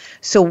App.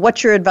 So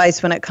what's your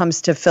advice when it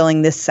comes to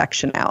filling this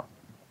section out?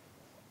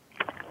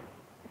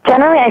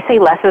 Generally, I say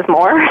less is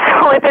more.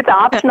 So if it's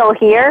optional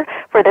here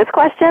for this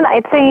question,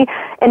 I'd say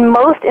in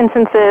most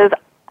instances,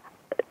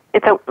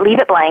 leave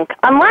it blank,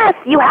 unless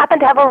you happen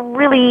to have a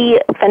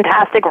really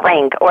fantastic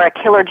rank or a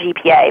killer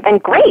GPA, then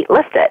great,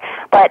 list it.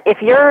 But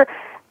if you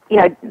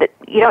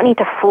don't need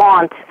to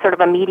flaunt sort of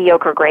a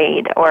mediocre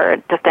grade or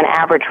just an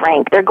average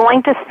rank. They're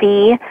going to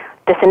see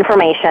this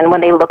information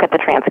when they look at the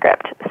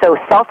transcript. So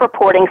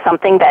self-reporting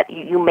something that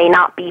you may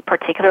not be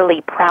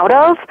particularly proud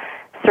of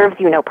serves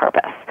you no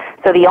purpose.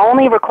 So the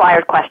only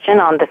required question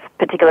on this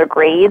particular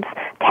grades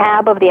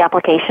tab of the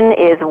application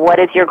is, what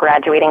is your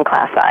graduating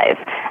class size?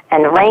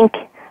 And rank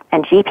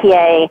and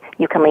GPA,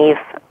 you can leave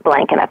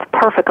blank, and that's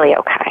perfectly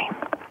okay.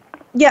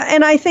 Yeah,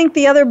 and I think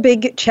the other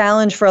big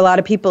challenge for a lot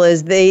of people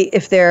is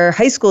if their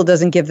high school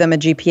doesn't give them a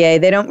GPA,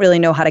 they don't really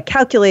know how to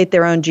calculate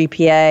their own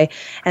GPA.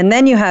 And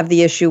then you have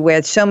the issue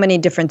where so many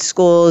different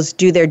schools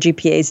do their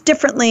GPAs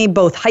differently,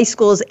 both high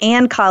schools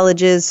and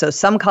colleges. So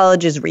some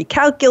colleges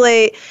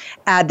recalculate,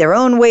 add their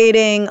own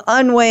weighting,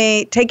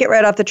 unweight, take it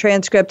right off the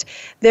transcript.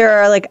 There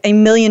are like a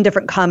million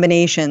different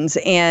combinations.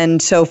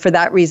 And so for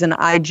that reason,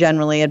 I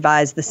generally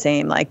advise the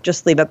same, like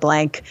just leave it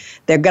blank.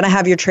 They're going to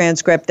have your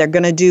transcript. They're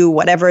going to do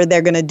whatever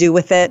they're going to do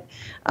with it.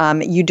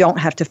 You don't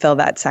have to fill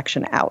that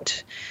section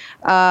out.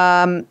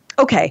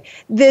 Okay,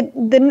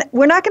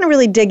 we're not going to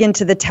really dig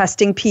into the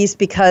testing piece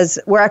because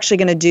we're actually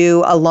going to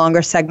do a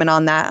longer segment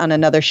on that on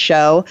another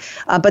show.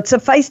 But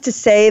suffice to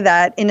say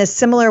that in a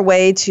similar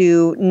way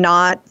to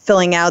not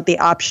filling out the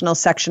optional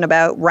section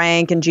about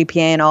rank and GPA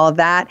and all of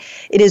that,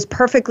 it is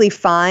perfectly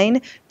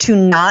fine to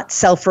not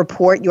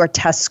self-report your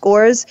test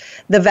scores.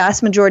 The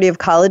vast majority of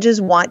colleges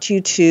want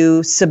you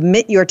to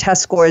submit your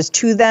test scores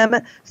to them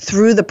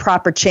through the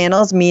proper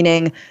channels,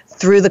 meaning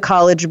through the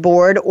College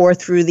Board or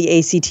through the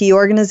ACT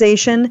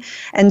organization.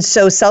 And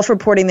so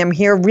self-reporting them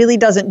here really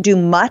doesn't do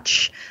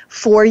much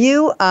for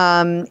you.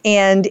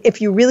 And if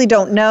you really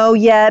don't know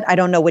yet, I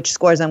don't know which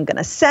scores I'm going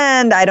to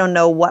send, I don't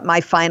know what my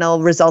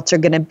final results are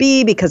going to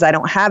be because I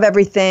don't have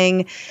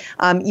everything,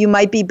 you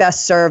might be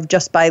best served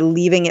just by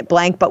leaving it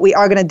blank. But we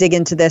are going to dig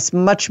into this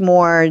much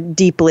more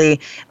deeply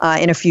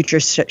in a future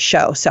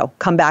show. So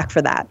come back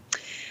for that.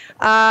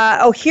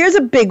 Here's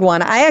a big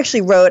one. I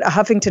actually wrote a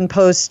Huffington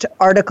Post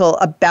article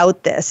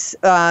about this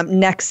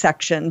next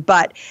section,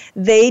 but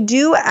they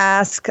do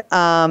ask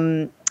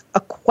a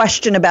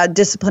question about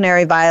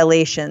disciplinary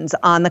violations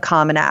on the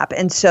Common App.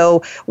 And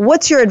so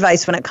what's your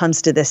advice when it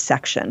comes to this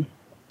section?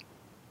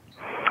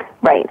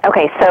 Right.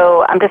 Okay,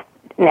 so I'm just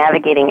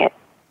navigating it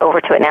over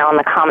to it now on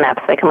the Common App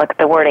so I can look at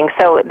the wording.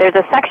 So there's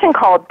a section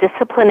called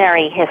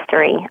Disciplinary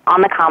History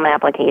on the Common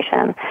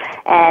Application,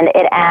 and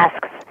it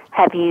asks,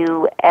 have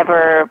you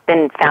ever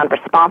been found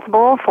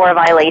responsible for a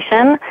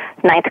violation,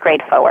 9th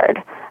grade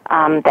forward?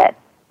 That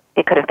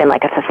it could have been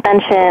like a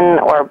suspension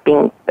or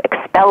being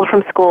expelled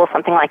from school,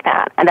 something like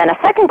that. And then a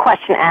second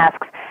question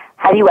asks,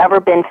 have you ever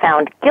been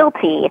found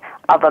guilty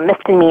of a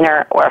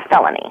misdemeanor or a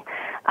felony?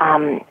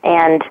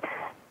 And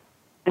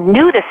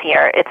new this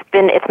year,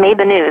 it's made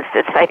the news.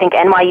 I think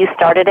NYU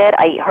started it.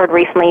 I heard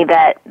recently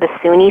that the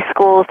SUNY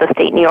schools, the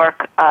state New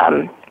York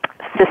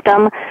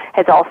system,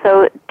 has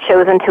also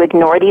chosen to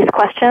ignore these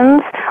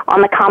questions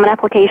on the Common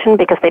Application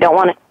because they don't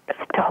want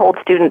to hold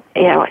students,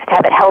 to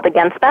have it held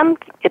against them.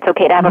 It's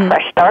okay to have a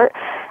fresh start.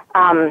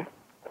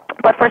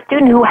 But for a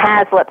student who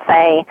has, let's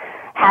say,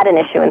 had an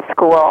issue in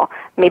school,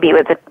 maybe it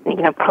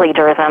was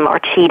plagiarism or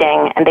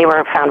cheating, and they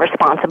were found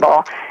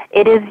responsible,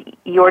 it is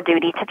your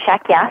duty to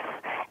check yes,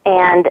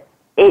 and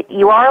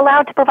you are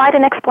allowed to provide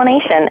an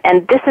explanation,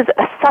 and this is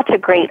such a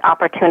great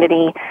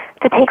opportunity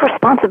to take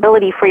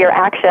responsibility for your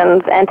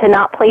actions and to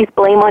not place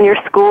blame on your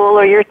school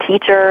or your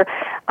teacher,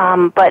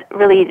 but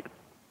really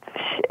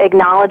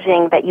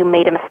acknowledging that you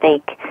made a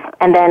mistake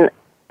and then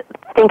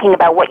thinking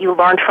about what you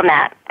learned from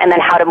that and then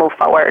how to move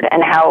forward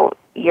and how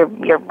you're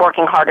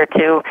working harder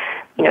to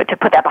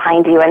put that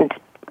behind you and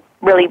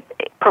really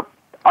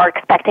are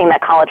expecting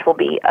that college will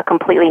be a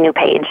completely new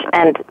page,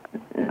 and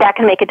that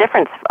can make a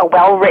difference. A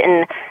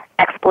well-written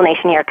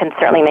explanation here can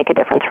certainly make a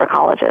difference for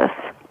colleges.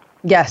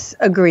 Yes,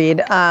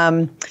 agreed.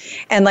 And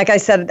like I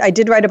said, I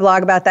did write a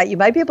blog about that. You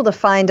might be able to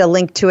find a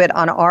link to it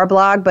on our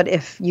blog, but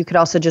if you could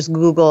also just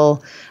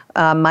Google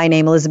my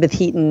name, Elizabeth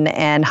Heaton,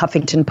 and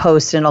Huffington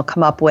Post, and it'll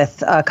come up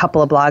with a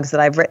couple of blogs that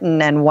I've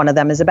written, and one of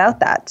them is about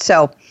that.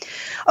 So,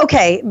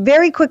 okay,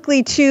 very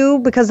quickly too,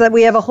 because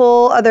we have a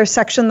whole other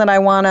section that I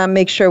want to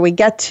make sure we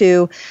get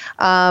to.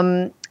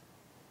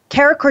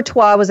 Kara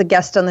Courtois was a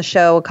guest on the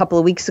show a couple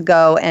of weeks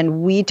ago,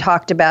 and we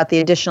talked about the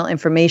additional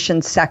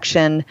information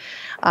section.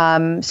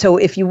 So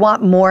if you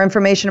want more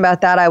information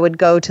about that, I would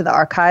go to the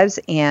archives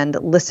and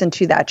listen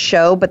to that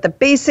show. But the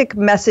basic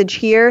message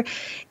here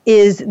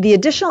is the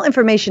additional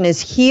information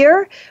is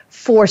here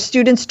for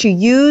students to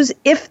use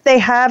if they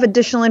have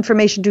additional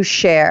information to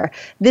share.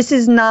 This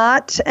is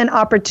not an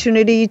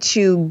opportunity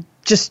to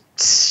just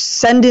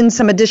send in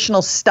some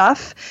additional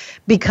stuff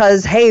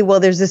because, hey, well,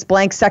 there's this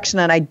blank section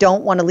and I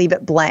don't want to leave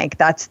it blank.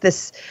 That's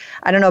this,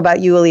 I don't know about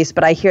you, Elyse,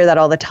 but I hear that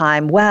all the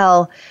time.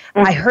 Well,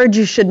 I heard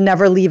you should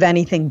never leave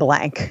anything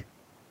blank.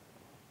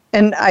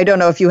 And I don't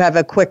know if you have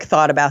a quick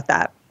thought about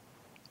that.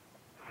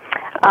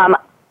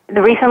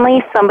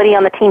 Recently, somebody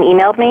on the team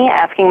emailed me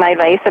asking my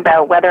advice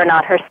about whether or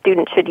not her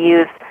student should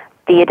use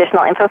the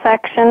additional info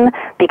section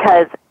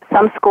because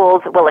some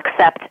schools will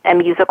accept a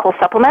musical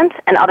supplement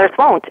and others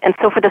won't. And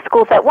so for the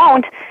schools that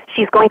won't,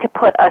 she's going to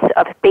put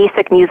a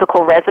basic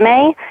musical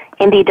resume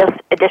in the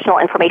additional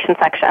information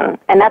section.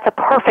 And that's a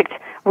perfect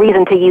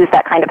reason to use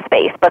that kind of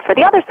space. But for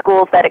the other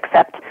schools that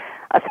accept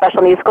a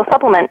special musical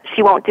supplement,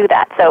 she won't do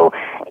that. So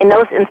in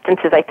those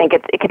instances, I think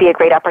it could be a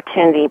great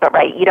opportunity. But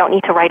right, you don't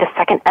need to write a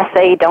second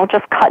essay. Don't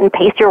just cut and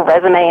paste your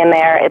resume in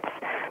there.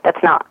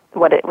 That's not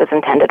what it was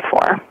intended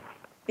for.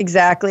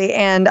 Exactly.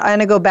 And I'm going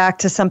to go back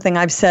to something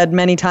I've said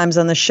many times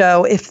on the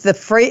show.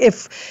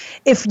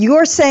 If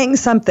you're saying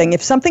something,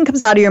 if something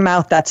comes out of your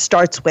mouth that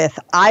starts with,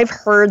 I've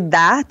heard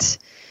that,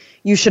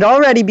 you should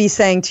already be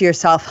saying to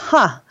yourself,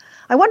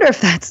 I wonder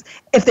if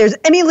there's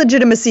any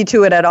legitimacy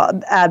to it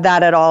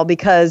at all,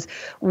 because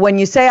when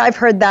you say I've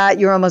heard that,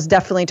 you're almost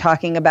definitely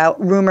talking about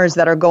rumors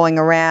that are going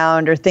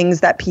around or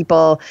things that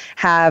people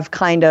have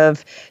kind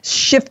of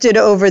shifted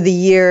over the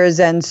years.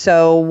 And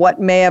so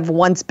what may have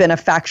once been a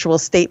factual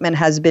statement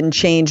has been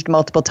changed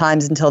multiple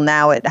times until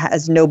now it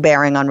has no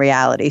bearing on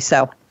reality.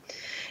 So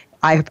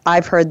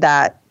I've heard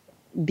that.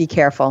 Be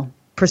careful.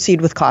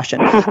 Proceed with caution.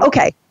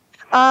 Okay.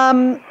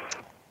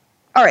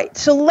 All right,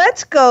 so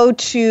let's go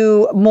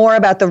to more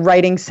about the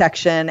writing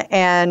section.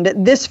 And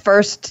this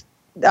first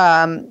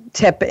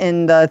tip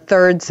in the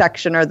third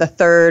section, or the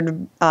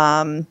third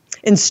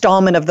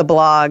installment of the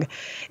blog,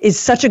 is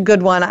such a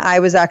good one. I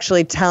was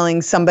actually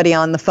telling somebody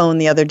on the phone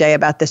the other day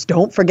about this.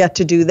 Don't forget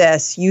to do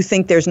this. You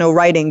think there's no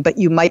writing, but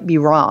you might be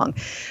wrong.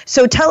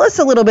 So tell us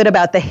a little bit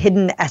about the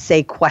hidden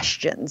essay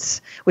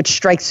questions, which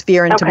strikes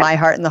fear into my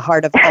heart and the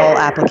heart of all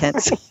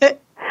applicants.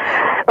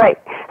 Right.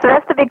 So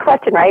that's the big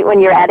question, right? When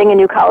you're adding a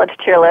new college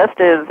to your list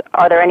is,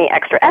 are there any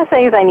extra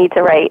essays I need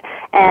to write?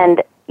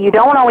 And you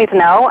don't always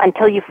know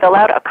until you fill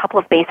out a couple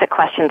of basic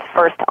questions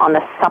first on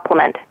the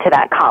supplement to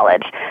that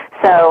college.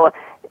 So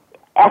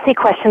essay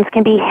questions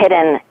can be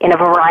hidden in a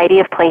variety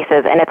of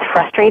places, and it's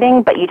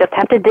frustrating, but you just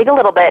have to dig a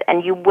little bit,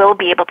 and you will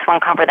be able to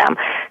uncover them.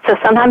 So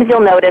sometimes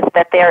you'll notice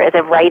that there is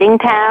a writing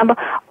tab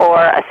or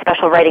a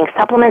special writing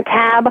supplement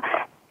tab,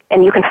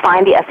 and you can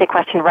find the essay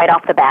question right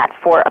off the bat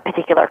for a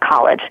particular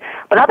college.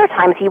 But other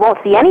times you won't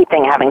see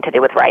anything having to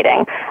do with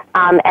writing,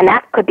 and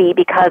that could be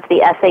because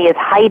the essay is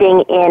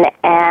hiding in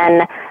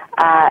an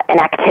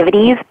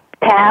activities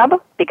tab,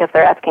 because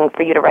they're asking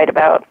for you to write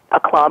about a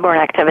club or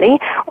an activity,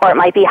 or it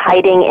might be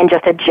hiding in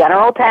just a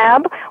general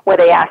tab where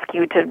they ask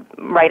you to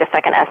write a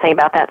second essay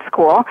about that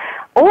school,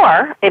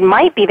 or it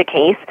might be the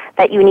case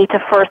that you need to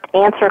first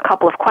answer a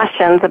couple of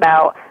questions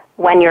about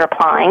when you're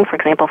applying, for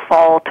example,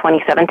 fall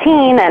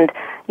 2017, and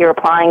you're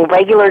applying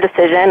regular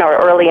decision or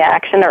early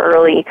action or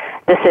early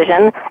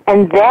decision,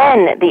 and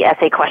then the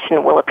essay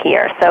question will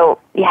appear. So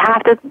you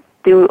have to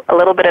do a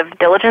little bit of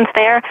diligence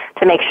there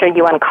to make sure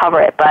you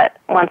uncover it. But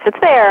once it's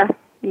there,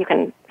 you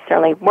can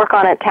certainly work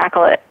on it,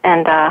 tackle it,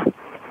 and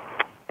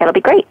it'll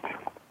be great.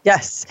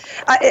 Yes.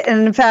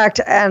 And in fact,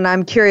 and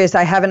I'm curious,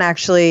 I haven't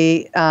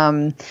actually,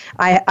 I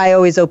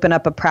always open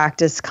up a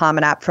practice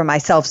Common App for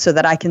myself so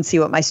that I can see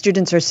what my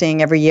students are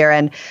seeing every year.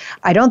 And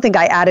I don't think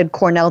I added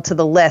Cornell to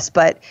the list,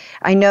 but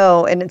I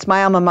know, and it's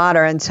my alma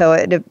mater, and so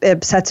it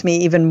upsets me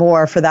even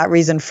more for that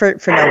reason, for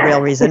no real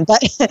reason.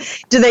 But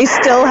do they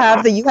still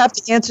have you have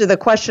to answer the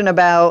question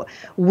about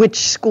which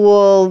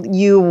school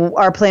you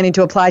are planning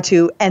to apply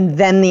to, and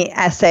then the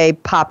essay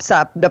pops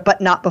up,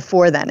 but not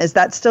before then. Is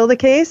that still the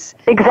case?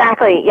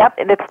 Exactly. Yep,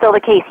 it's still the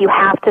case. You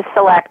have to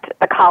select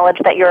the college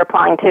that you're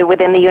applying to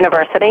within the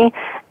university,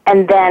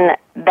 and then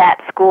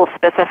that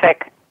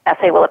school-specific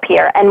essay will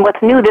appear. And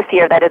what's new this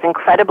year that is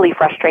incredibly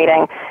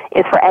frustrating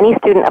is for any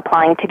student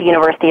applying to the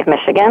University of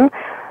Michigan,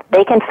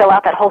 they can fill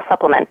out that whole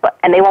supplement,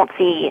 and they won't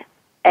see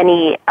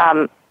any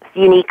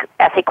unique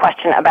essay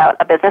question about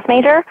a business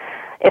major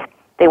if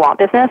they want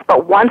business.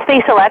 But once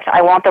they select,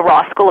 I want the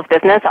Ross School of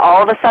Business,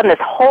 all of a sudden this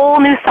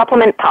whole new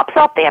supplement pops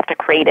up. They have to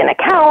create an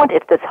account.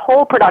 It's this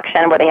whole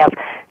production where they have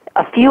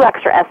a few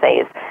extra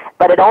essays,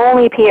 but it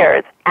only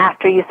appears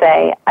after you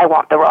say, I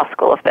want the Ross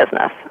School of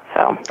Business.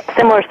 So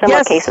similar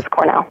yes. case as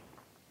Cornell.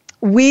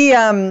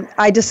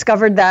 I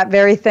discovered that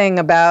very thing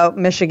about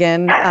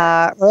Michigan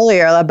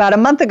earlier. About a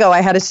month ago,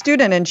 I had a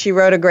student, and she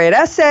wrote a great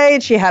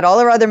essay. She had all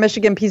her other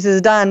Michigan pieces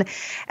done,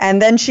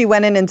 and then she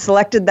went in and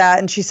selected that,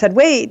 and she said,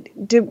 wait,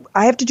 do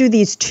I have to do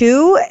these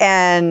too?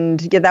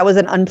 And yeah, that was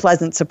an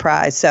unpleasant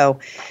surprise. So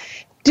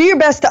do your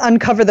best to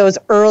uncover those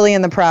early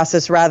in the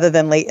process rather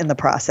than late in the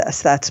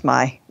process. That's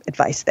my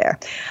advice there.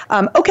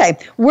 Okay,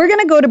 we're going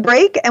to go to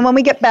break, and when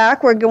we get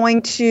back, we're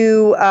going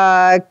to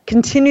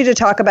continue to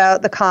talk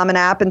about the Common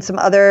App and some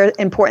other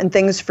important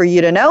things for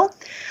you to know.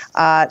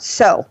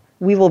 So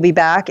we will be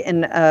back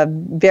in a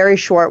very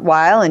short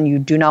while, and you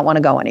do not want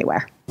to go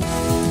anywhere.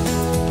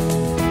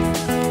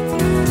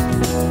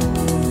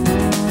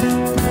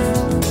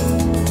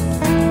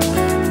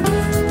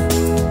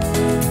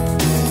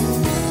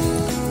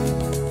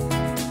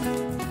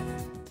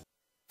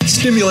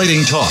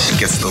 Stimulating talk. It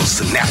gets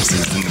those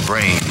synapses in the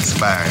brain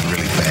firing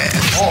really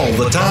fast. All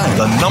the time.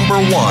 The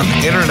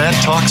 #1 internet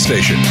talk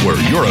station where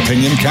your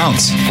opinion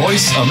counts.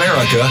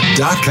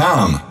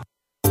 VoiceAmerica.com.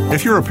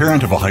 If you're a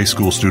parent of a high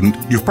school student,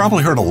 you've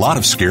probably heard a lot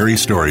of scary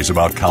stories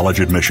about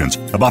college admissions,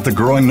 about the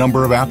growing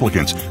number of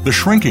applicants, the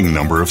shrinking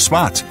number of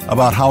spots,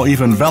 about how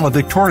even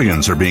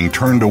valedictorians are being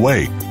turned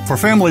away. For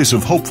families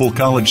of hopeful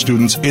college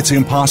students, it's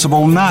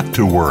impossible not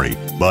to worry.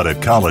 But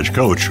at College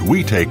Coach,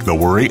 we take the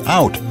worry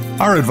out.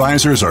 Our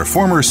advisors are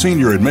former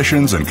senior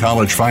admissions and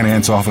college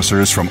finance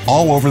officers from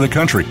all over the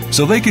country,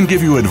 so they can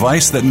give you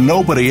advice that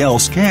nobody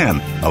else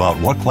can about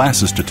what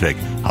classes to take,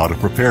 how how to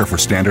prepare for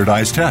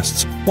standardized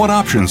tests, what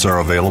options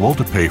are available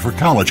to pay for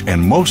college, and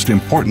most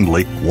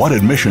importantly, what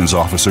admissions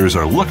officers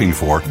are looking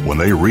for when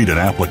they read an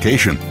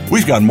application.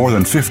 We've got more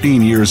than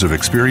 15 years of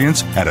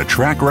experience and a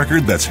track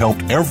record that's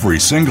helped every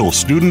single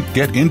student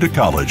get into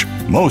college,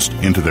 most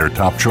into their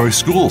top choice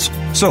schools.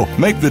 So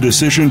make the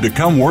decision to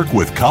come work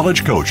with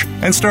College Coach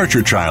and start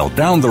your child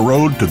down the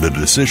road to the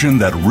decision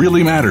that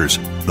really matters,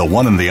 the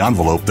one in the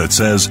envelope that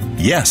says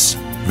yes.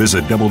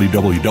 Visit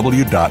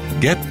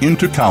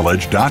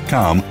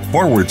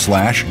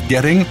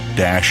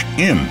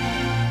www.getintocollege.com/getting-in.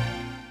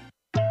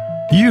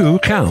 You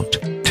count.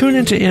 Tune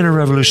into Inner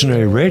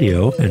Revolutionary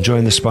Radio and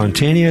join the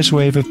spontaneous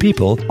wave of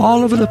people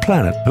all over the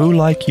planet who,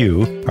 like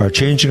you, are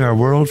changing our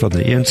world from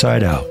the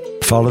inside out.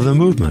 Follow the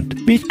movement.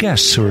 Meet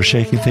guests who are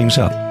shaking things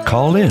up.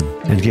 Call in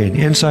and gain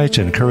insights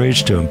and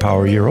courage to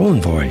empower your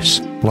own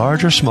voice.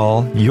 Large or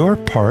small, your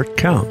part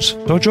counts.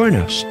 So join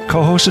us.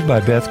 Co-hosted by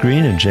Beth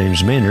Green and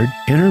James Maynard,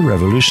 Inner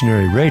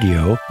Revolutionary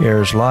Radio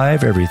airs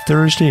live every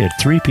Thursday at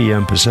 3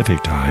 p.m.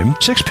 Pacific Time,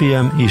 6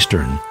 p.m.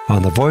 Eastern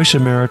on the Voice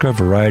America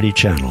Variety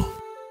Channel.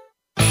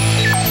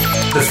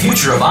 The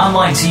future of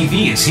online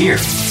TV is here.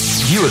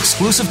 View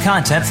exclusive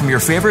content from your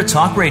favorite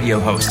talk radio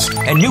hosts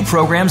and new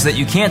programs that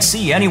you can't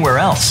see anywhere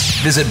else.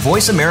 Visit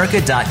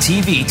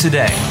voiceamerica.tv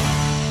today.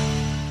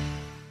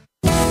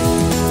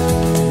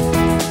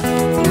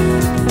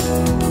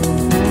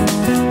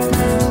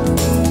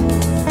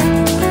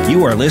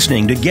 You are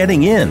listening to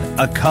Getting In,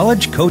 a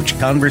College Coach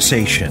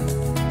Conversation.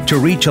 To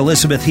reach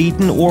Elizabeth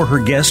Heaton or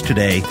her guest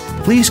today,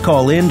 please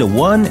call in to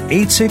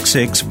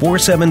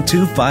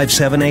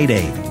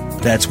 1-866-472-5788.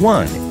 That's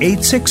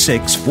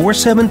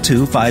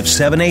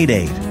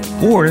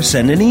 1-866-472-5788. Or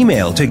send an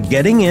email to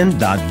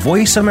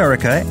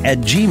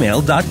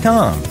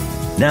gettingin.voiceamerica@gmail.com.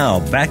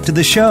 Now, back to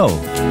the show.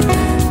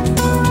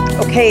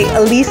 Okay,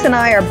 Elyse and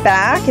I are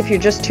back. If you're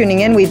just tuning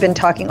in, we've been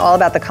talking all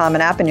about the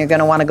Common App, and you're going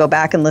to want to go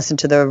back and listen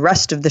to the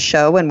rest of the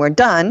show when we're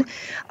done.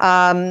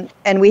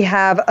 And we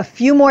have a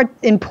few more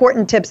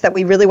important tips that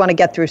we really want to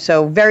get through.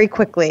 So very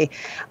quickly,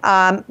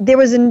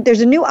 there's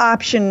a new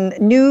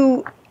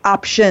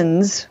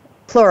options,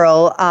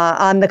 plural,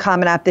 on the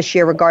Common App this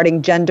year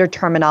regarding gender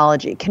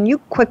terminology. Can you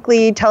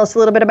quickly tell us a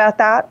little bit about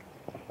that?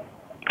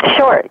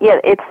 Sure. Yeah,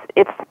 it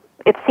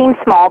seems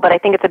small, but I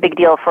think it's a big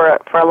deal for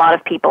a lot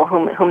of people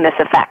whom this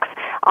affects.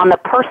 On the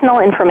personal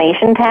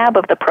information tab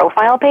of the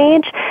profile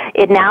page,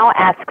 it now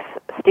asks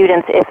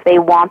students if they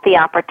want the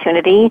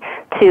opportunity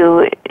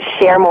to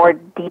share more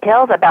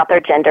details about their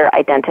gender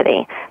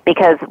identity.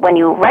 Because when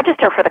you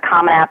register for the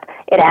Common App,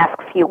 it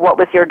asks you what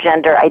was your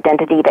gender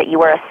identity that you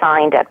were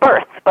assigned at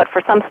birth. But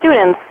for some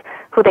students,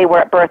 who they were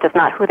at birth is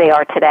not who they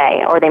are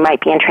today, or they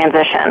might be in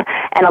transition.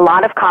 And a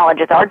lot of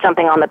colleges are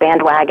jumping on the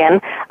bandwagon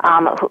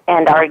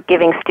and are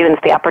giving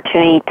students the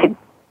opportunity to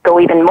go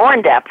even more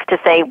in depth to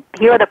say,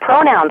 here are the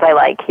pronouns I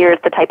like, here's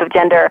the type of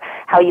gender,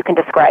 how you can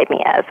describe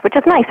me as, which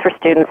is nice for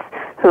students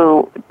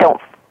who don't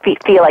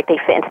feel like they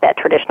fit into that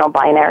traditional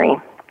binary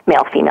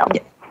male-female.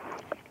 Yeah,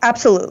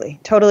 absolutely.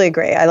 Totally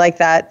agree. I like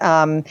that.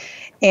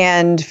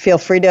 And feel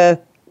free to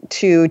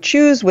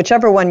choose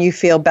whichever one you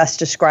feel best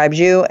describes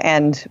you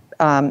and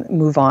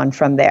move on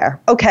from there.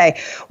 Okay,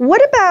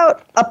 what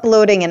about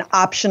uploading an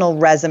optional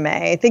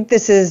resume? I think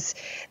this is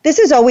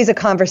always a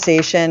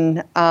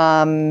conversation,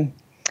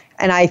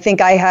 and I think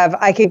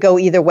I could go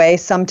either way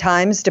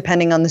sometimes,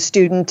 depending on the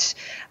student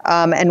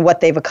and what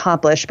they've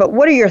accomplished. But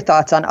what are your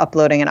thoughts on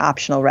uploading an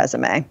optional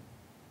resume?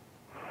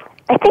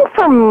 I think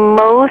for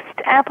most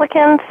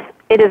applicants,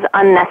 it is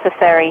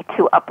unnecessary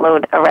to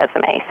upload a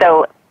resume.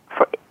 So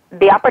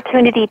the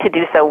opportunity to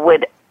do so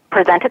would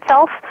present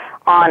itself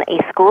on a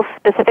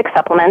school-specific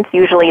supplement.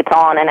 Usually it's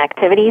on an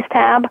activities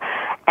tab,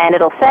 and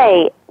it'll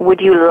say, would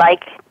you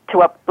like to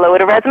upload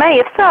a resume?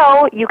 If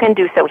so, you can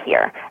do so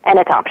here. And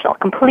it's optional,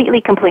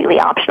 completely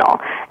optional.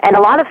 And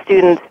a lot of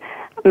students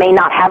may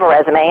not have a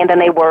resume, and then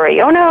they worry,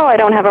 oh no, I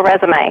don't have a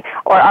resume.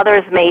 Or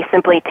others may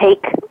simply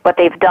take what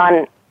they've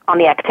done on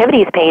the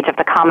activities page of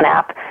the Common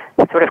App,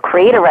 sort of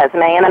create a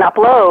resume, and then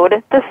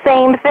upload the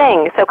same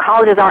thing. So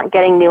colleges aren't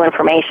getting new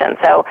information.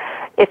 So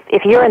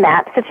if you're in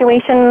that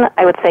situation,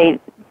 I would say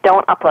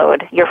don't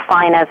upload. You're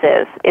fine as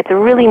is. It's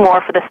really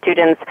more for the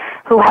students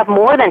who have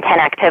more than 10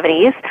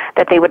 activities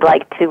that they would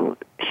like to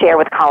share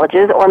with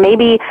colleges, or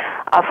maybe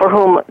for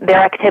whom their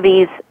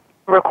activities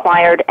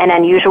required an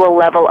unusual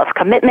level of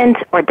commitment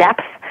or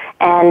depth,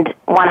 and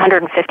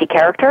 150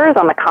 characters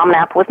on the Common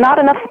App was not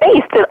enough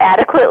space to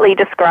adequately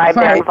describe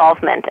their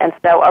involvement. And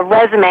so a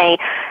resume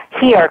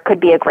here could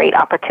be a great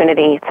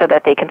opportunity so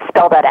that they can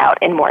spell that out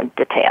in more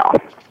detail.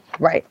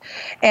 Right.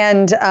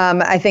 And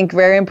I think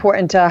very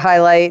important to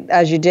highlight,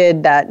 as you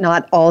did, that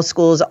not all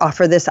schools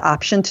offer this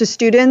option to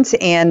students,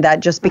 and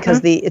that just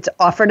because it's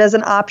offered as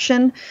an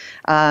option,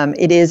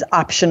 it is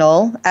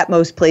optional at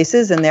most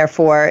places, and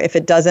therefore if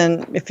it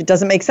doesn't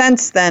make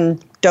sense, then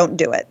don't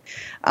do it.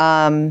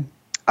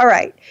 All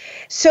right.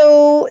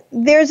 So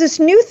there's this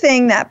new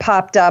thing that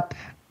popped up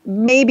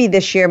maybe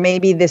this year,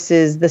 maybe this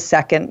is the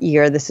second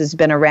year this has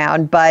been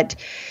around, but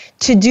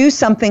to do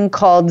something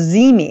called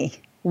ZME.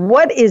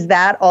 What is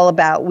that all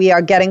about? We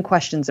are getting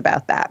questions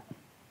about that.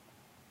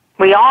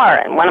 We are,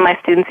 and one of my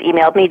students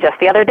emailed me just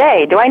the other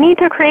day, do I need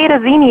to create a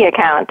Zemi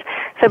account?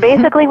 So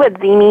basically what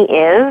Zemi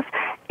is,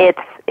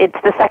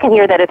 it's the second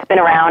year that it's been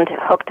around,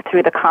 hooked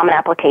through the Common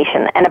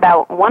Application, and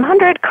about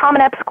 100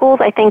 Common App schools,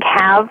 I think,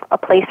 have a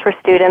place for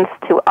students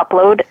to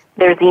upload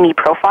their Zemi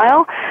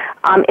profile.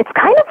 It's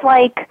kind of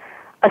like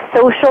a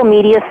social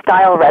media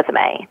style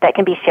resume that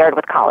can be shared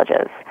with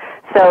colleges.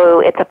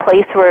 So it's a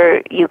place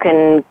where you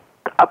can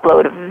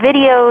upload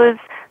videos,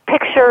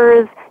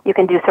 pictures, you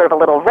can do sort of a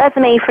little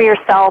resume for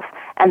yourself,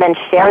 and then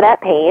share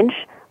that page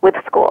with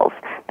schools.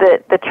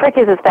 The trick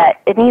is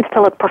that it needs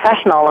to look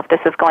professional if this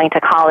is going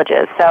to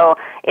colleges. So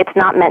it's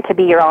not meant to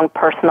be your own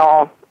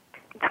personal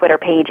Twitter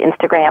page,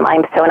 Instagram.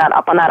 I'm so not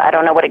up on that. I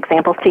don't know what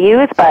examples to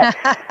use, but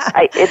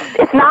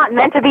it's not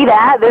meant to be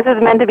that. This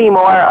is meant to be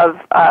more of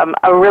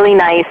a really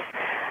nice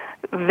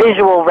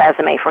visual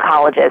resume for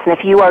colleges. And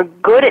if you are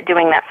good at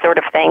doing that sort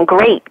of thing,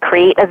 great,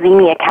 create a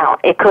Zemi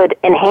account. It could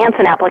enhance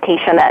an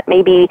application that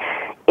maybe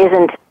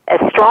isn't as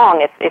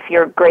strong if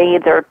your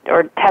grades or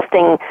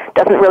testing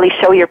doesn't really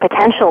show your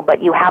potential,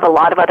 but you have a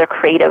lot of other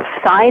creative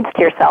sides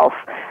to yourself.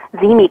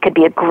 Zemi could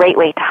be a great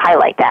way to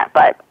highlight that,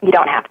 but you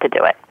don't have to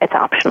do it. It's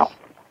optional.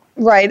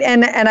 Right,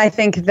 and I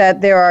think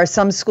that there are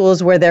some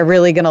schools where they're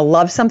really going to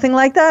love something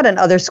like that, and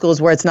other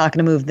schools where it's not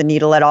going to move the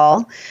needle at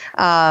all.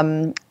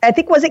 I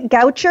think, was it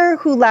Goucher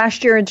who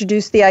last year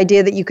introduced the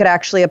idea that you could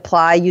actually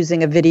apply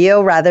using a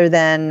video rather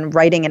than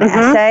writing an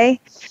essay?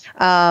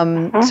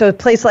 So a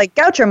place like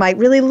Goucher might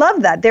really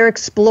love that. They're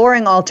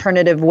exploring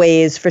alternative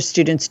ways for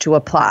students to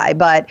apply.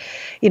 But,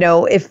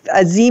 if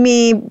a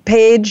Zemi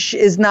page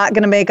is not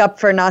going to make up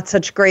for not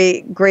such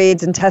great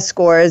grades and test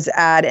scores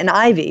at an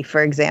Ivy,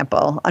 for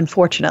example,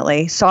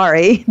 unfortunately,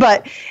 sorry,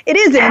 but it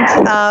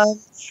isn't.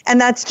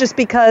 And that's just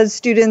because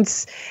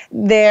students,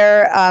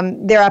 their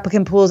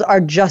applicant pools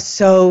are just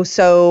so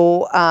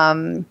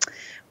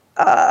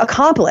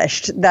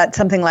accomplished that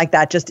something like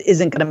that just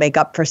isn't going to make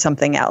up for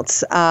something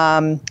else.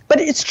 But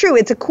it's true.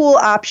 It's a cool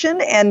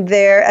option, and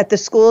they're at the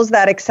schools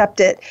that accept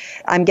it.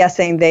 I'm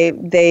guessing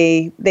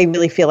they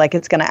really feel like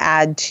it's going to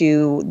add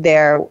to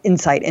their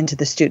insight into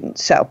the student.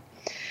 So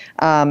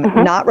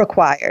not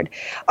required.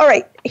 All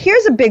right.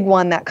 Here's a big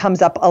one that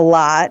comes up a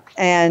lot,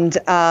 and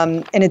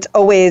it's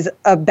always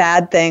a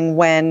bad thing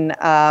when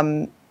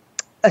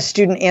a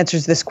student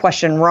answers this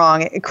question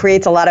wrong. It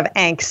creates a lot of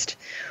angst.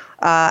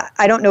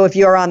 I don't know if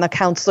you're on the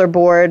counselor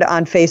board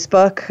on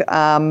Facebook,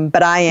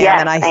 but I am. Yes,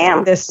 and I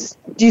am.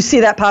 Do you see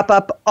that pop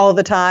up all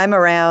the time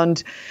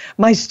around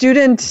my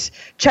student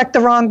checked the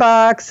wrong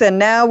box and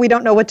now we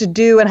don't know what to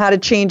do and how to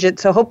change it.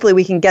 So hopefully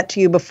we can get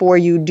to you before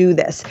you do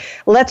this.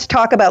 Let's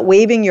talk about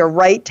waiving your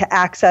right to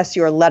access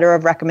your letter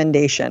of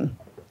recommendation.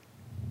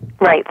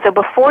 Right. So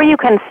before you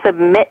can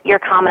submit your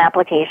Common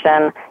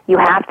Application, you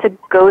have to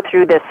go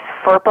through this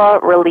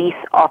FERPA release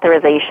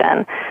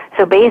authorization.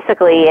 So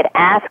basically it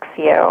asks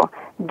you,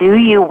 do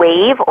you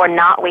waive or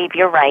not waive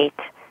your right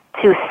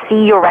to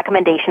see your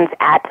recommendations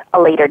at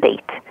a later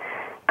date?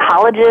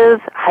 Colleges,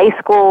 high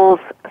schools,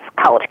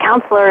 college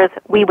counselors,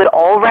 we would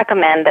all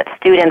recommend that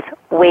students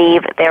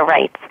waive their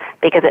rights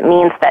because it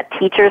means that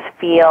teachers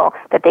feel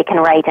that they can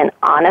write an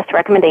honest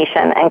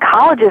recommendation, and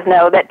colleges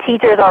know that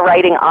teachers are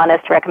writing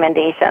honest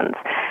recommendations.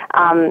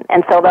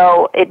 And so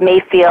though it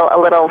may feel a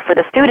little for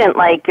the student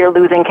like you're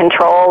losing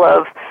control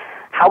of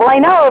how will I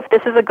know if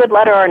this is a good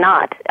letter or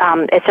not,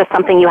 it's just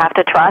something you have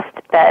to trust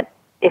that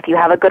if you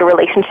have a good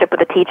relationship with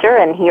a teacher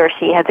and he or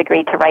she has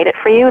agreed to write it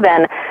for you,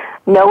 then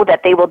know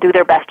that they will do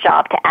their best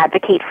job to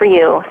advocate for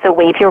you. So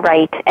waive your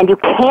right. And you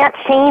can't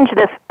change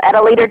this at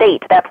a later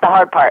date. That's the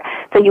hard part.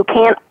 So you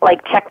can't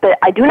check the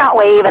I do not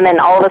waive and then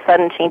all of a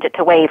sudden change it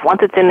to waive.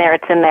 Once it's in there,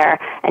 it's in there.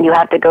 And you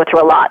have to go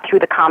through a lot through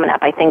the Common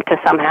App, I think, to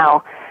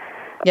somehow,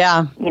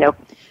 I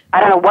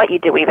don't know what you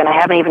do even. I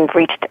haven't even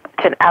reached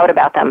out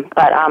about them.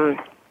 But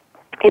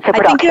it's a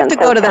production. I think you have to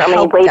go to the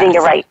help waiving desk.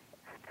 your right.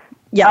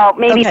 Yeah,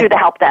 maybe through the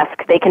help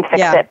desk they can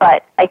fix it.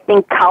 But I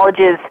think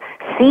colleges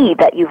see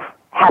that you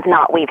have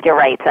not waived your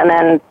rights, and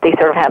then they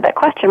sort of have that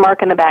question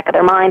mark in the back of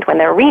their mind when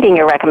they're reading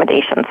your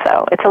recommendations.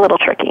 So it's a little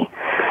tricky.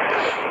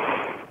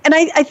 And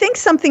I think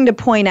something to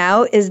point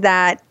out is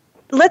that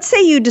let's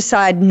say you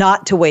decide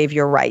not to waive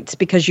your rights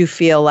because you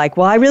feel like,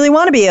 well, I really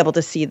want to be able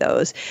to see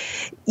those.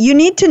 You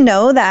need to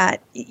know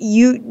that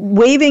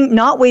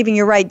not waiving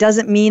your right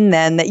doesn't mean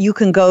then that you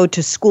can go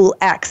to school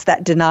X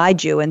that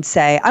denied you and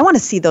say, I want to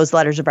see those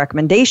letters of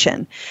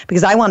recommendation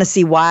because I want to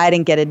see why I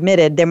didn't get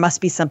admitted. There must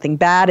be something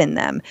bad in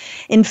them.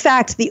 In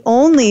fact, the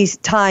only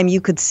time you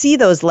could see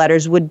those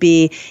letters would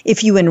be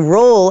if you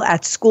enroll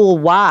at school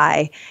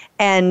Y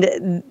and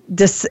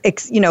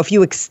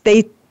if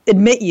they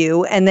admit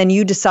you and then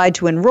you decide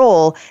to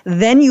enroll,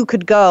 then you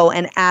could go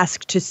and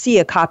ask to see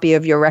a copy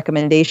of your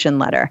recommendation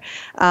letter.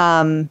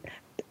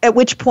 at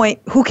which point,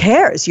 who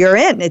cares? You're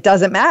in. It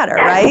doesn't matter,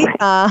 right?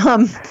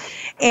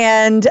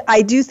 And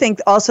I do think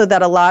also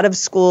that a lot of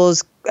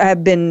schools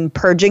have been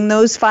purging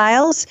those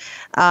files.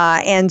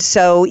 And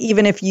so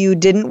even if you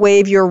didn't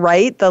waive your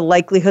right, the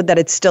likelihood that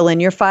it's still in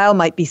your file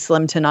might be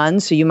slim to none.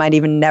 So you might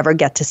even never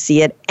get to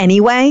see it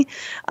anyway.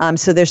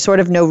 So there's sort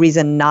of no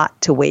reason not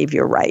to waive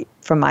your right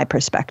from my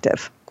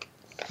perspective.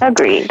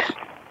 Agreed.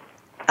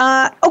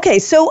 Okay,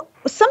 so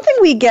something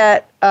we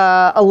get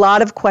a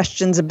lot of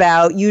questions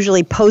about,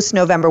 usually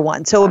post-November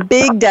 1. So a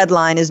big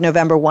deadline is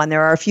November 1.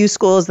 There are a few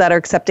schools that are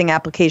accepting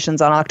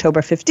applications on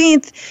October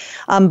 15th,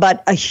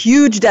 but a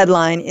huge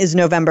deadline is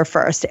November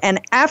 1st. And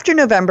after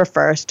November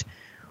 1st,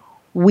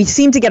 we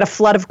seem to get a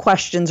flood of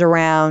questions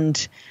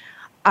around,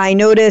 I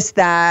noticed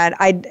that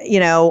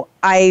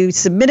I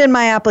submitted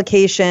my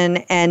application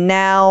and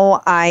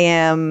now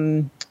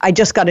I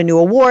just got a new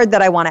award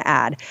that I want to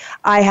add.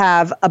 I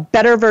have a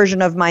better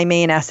version of my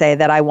main essay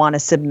that I want to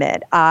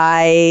submit.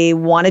 I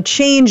want to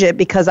change it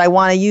because I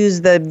want to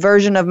use the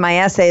version of my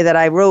essay that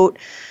I wrote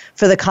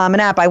for the Common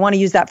App. I want to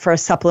use that for a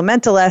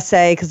supplemental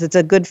essay because it's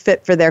a good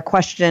fit for their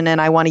question, and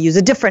I want to use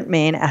a different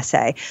main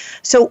essay.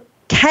 So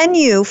can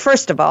you,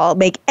 first of all,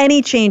 make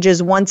any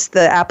changes once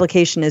the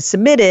application is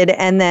submitted?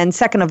 And then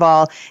second of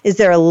all, is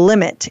there a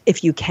limit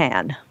if you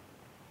can?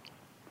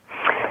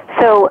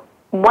 So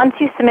once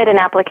you submit an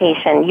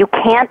application, you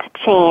can't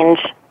change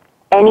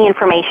any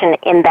information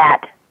in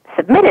that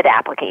submitted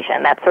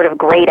application. That's sort of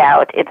grayed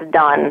out. It's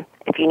done.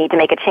 If you need to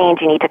make a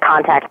change, you need to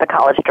contact the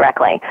college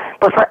directly.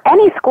 But for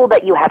any school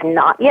that you have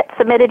not yet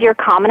submitted your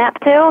Common App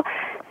to,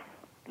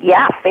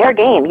 yeah, fair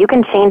game. You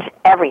can change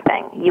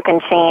everything. You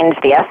can change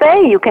the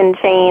essay. You can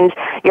change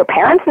your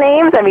parents'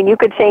 names. I mean, you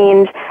could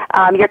change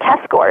your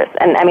test scores.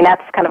 And, I mean,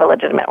 that's kind of a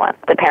legitimate one.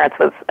 The parents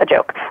was a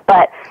joke.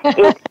 But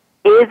it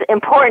is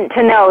important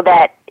to know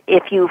that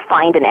if you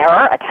find an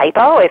error, a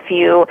typo, if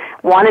you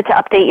wanted to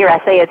update your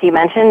essay, as you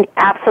mentioned,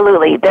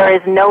 absolutely. There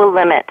is no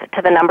limit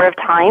to the number of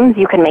times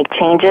you can make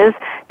changes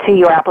to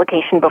your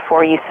application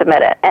before you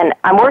submit it. And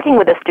I'm working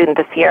with a student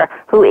this year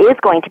who is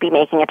going to be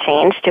making a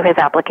change to his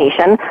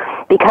application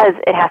because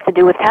it has to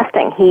do with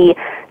testing. He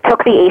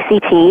took the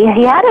ACT.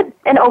 He had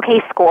an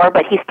okay score,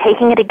 but he's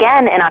taking it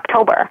again in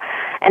October.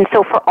 And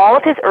so for all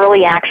of his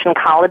early action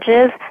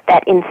colleges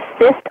that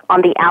insist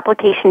on the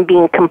application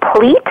being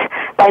complete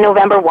by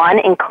November 1,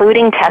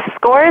 including test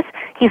scores,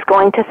 he's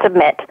going to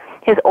submit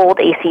his old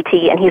ACT,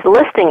 and he's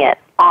listing it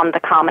on the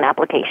Common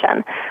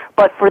application.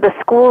 But for the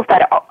schools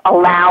that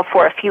allow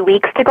for a few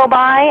weeks to go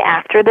by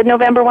after the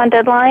November 1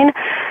 deadline,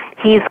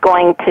 he's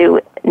going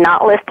to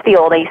not list the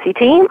old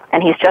ACT,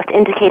 and he's just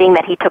indicating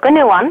that he took a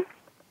new one,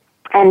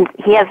 and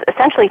he has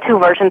essentially two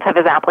versions of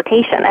his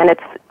application, and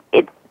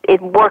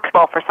it works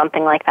well for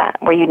something like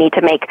that, where you need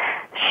to make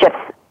shifts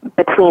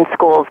between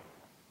schools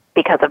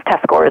because of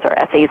test scores or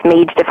essays,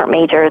 different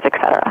majors,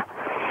 etc.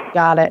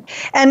 Got it.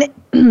 And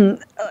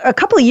a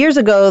couple of years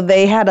ago,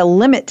 they had a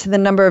limit to the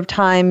number of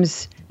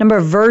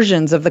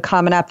versions of the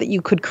Common App that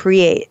you could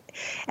create.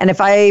 And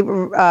if I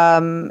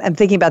am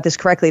thinking about this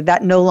correctly,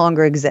 that no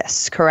longer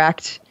exists,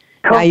 correct?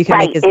 Correct. Now you can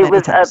make as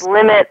many times. A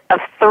limit of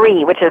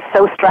 3, which is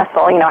so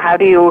stressful. How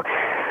do you...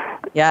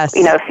 Yes.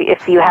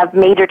 If you have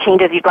major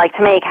changes you'd like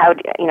to make,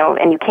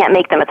 and you can't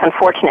make them, it's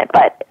unfortunate.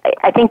 But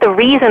I think the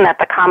reason that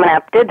the Common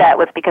App did that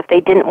was because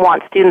they didn't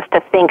want students to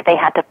think they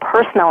had to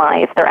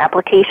personalize their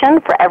application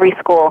for every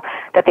school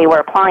that they were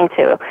applying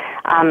to.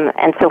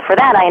 And so for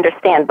that, I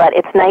understand. But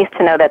it's nice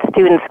to know that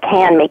students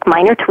can make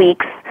minor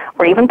tweaks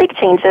or even big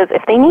changes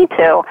if they need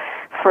to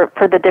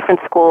for the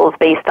different schools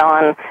based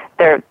on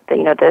the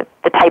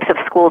types of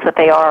schools that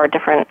they are, or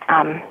different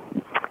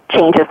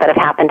changes that have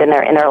happened in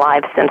their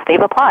lives since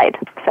they've applied.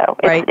 So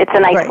it's a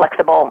nice,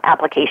 flexible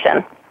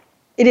application.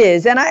 It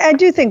is. And I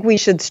do think we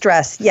should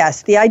stress,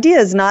 yes, the idea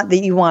is not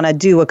that you want to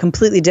do a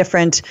completely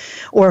different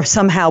or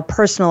somehow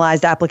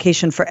personalized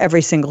application for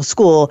every single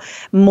school,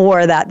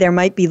 more that there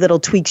might be little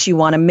tweaks you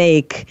want to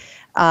make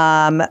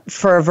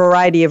for a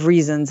variety of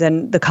reasons.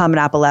 And the Common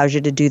App allows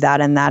you to do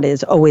that, and that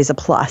is always a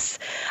plus.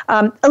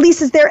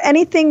 Elyse, is there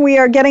anything, we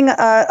are getting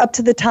up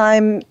to the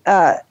time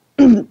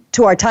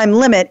to our time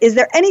limit. Is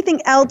there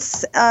anything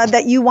else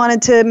that you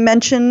wanted to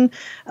mention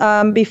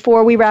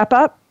before we wrap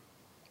up?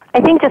 I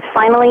think just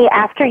finally,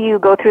 after you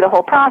go through the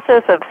whole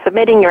process of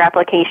submitting your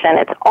application,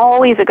 it's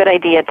always a good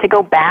idea to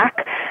go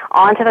back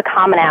onto the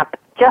Common App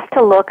just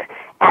to look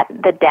at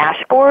the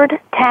dashboard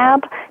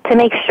tab to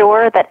make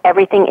sure that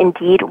everything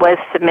indeed was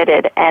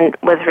submitted and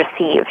was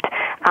received.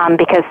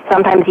 Because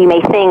sometimes you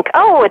may think,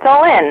 oh, it's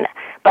all in,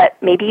 but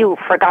maybe you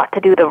forgot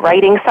to do the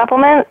writing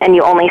supplement and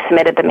you only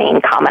submitted the main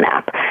Common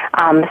App.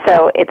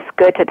 So it's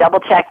good to double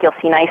check. You'll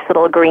see nice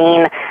little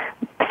green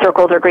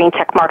circles or green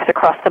check marks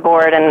across the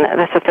board, and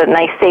this is a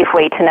nice, safe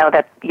way to know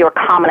that your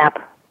Common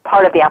App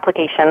part of the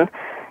application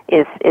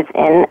is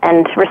in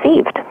and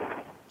received.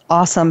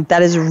 Awesome.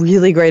 That is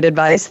really great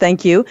advice.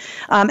 Thank you.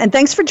 And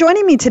thanks for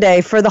joining me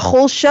today for the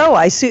whole show.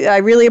 I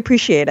really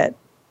appreciate it.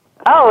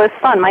 Oh, it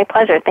was fun. My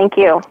pleasure. Thank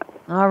you.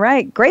 All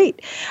right,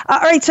 great. All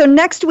right, so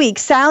next week,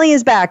 Sally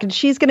is back, and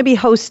she's going to be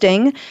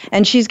hosting,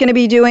 and she's going to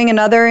be doing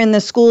another in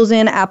the Schools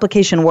In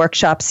application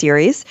workshop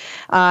series.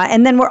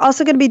 And then we're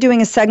also going to be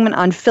doing a segment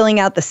on filling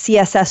out the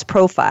CSS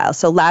profile.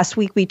 So last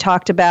week we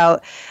talked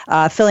about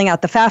filling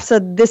out the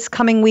FAFSA. This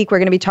coming week, we're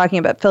going to be talking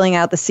about filling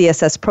out the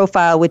CSS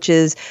profile, which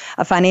is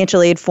a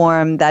financial aid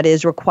form that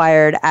is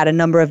required at a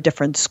number of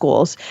different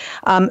schools.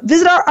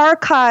 Visit our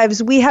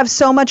archives. We have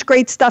so much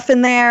great stuff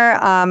in there.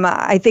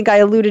 I think I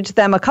alluded to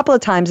them a couple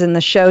of times in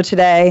the show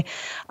today.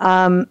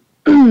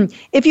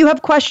 If you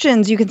have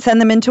questions, you can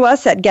send them in to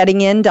us at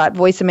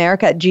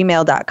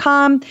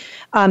gettingin.voiceamerica@gmail.com.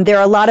 There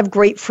are a lot of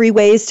great free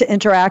ways to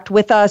interact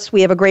with us. We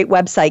have a great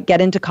website,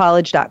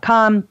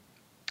 getintocollege.com.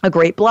 A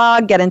great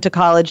blog,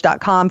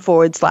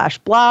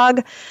 getintocollege.com/blog.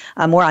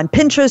 We're on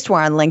Pinterest.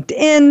 We're on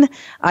LinkedIn.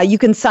 You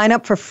can sign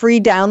up for free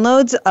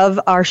downloads of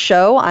our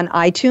show on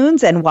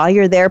iTunes. And while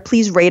you're there,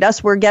 please rate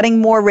us. We're getting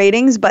more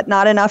ratings, but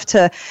not enough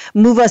to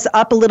move us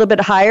up a little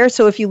bit higher.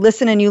 So if you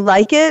listen and you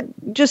like it,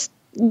 just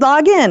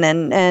log in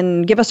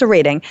and give us a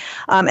rating.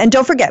 And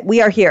don't forget,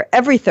 we are here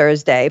every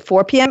Thursday,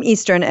 4 p.m.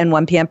 Eastern and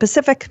 1 p.m.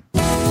 Pacific.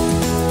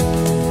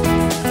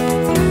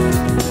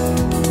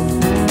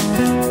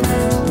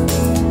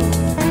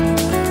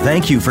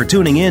 Thank you for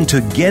tuning in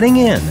to Getting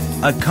In,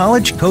 a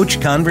college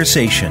coach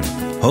conversation,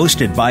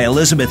 hosted by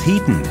Elizabeth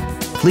Heaton.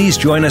 Please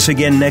join us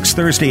again next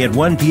Thursday at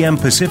 1 p.m.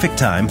 Pacific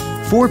Time,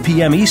 4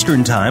 p.m.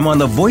 Eastern Time on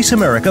the Voice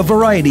America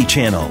Variety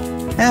Channel.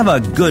 Have a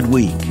good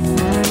week.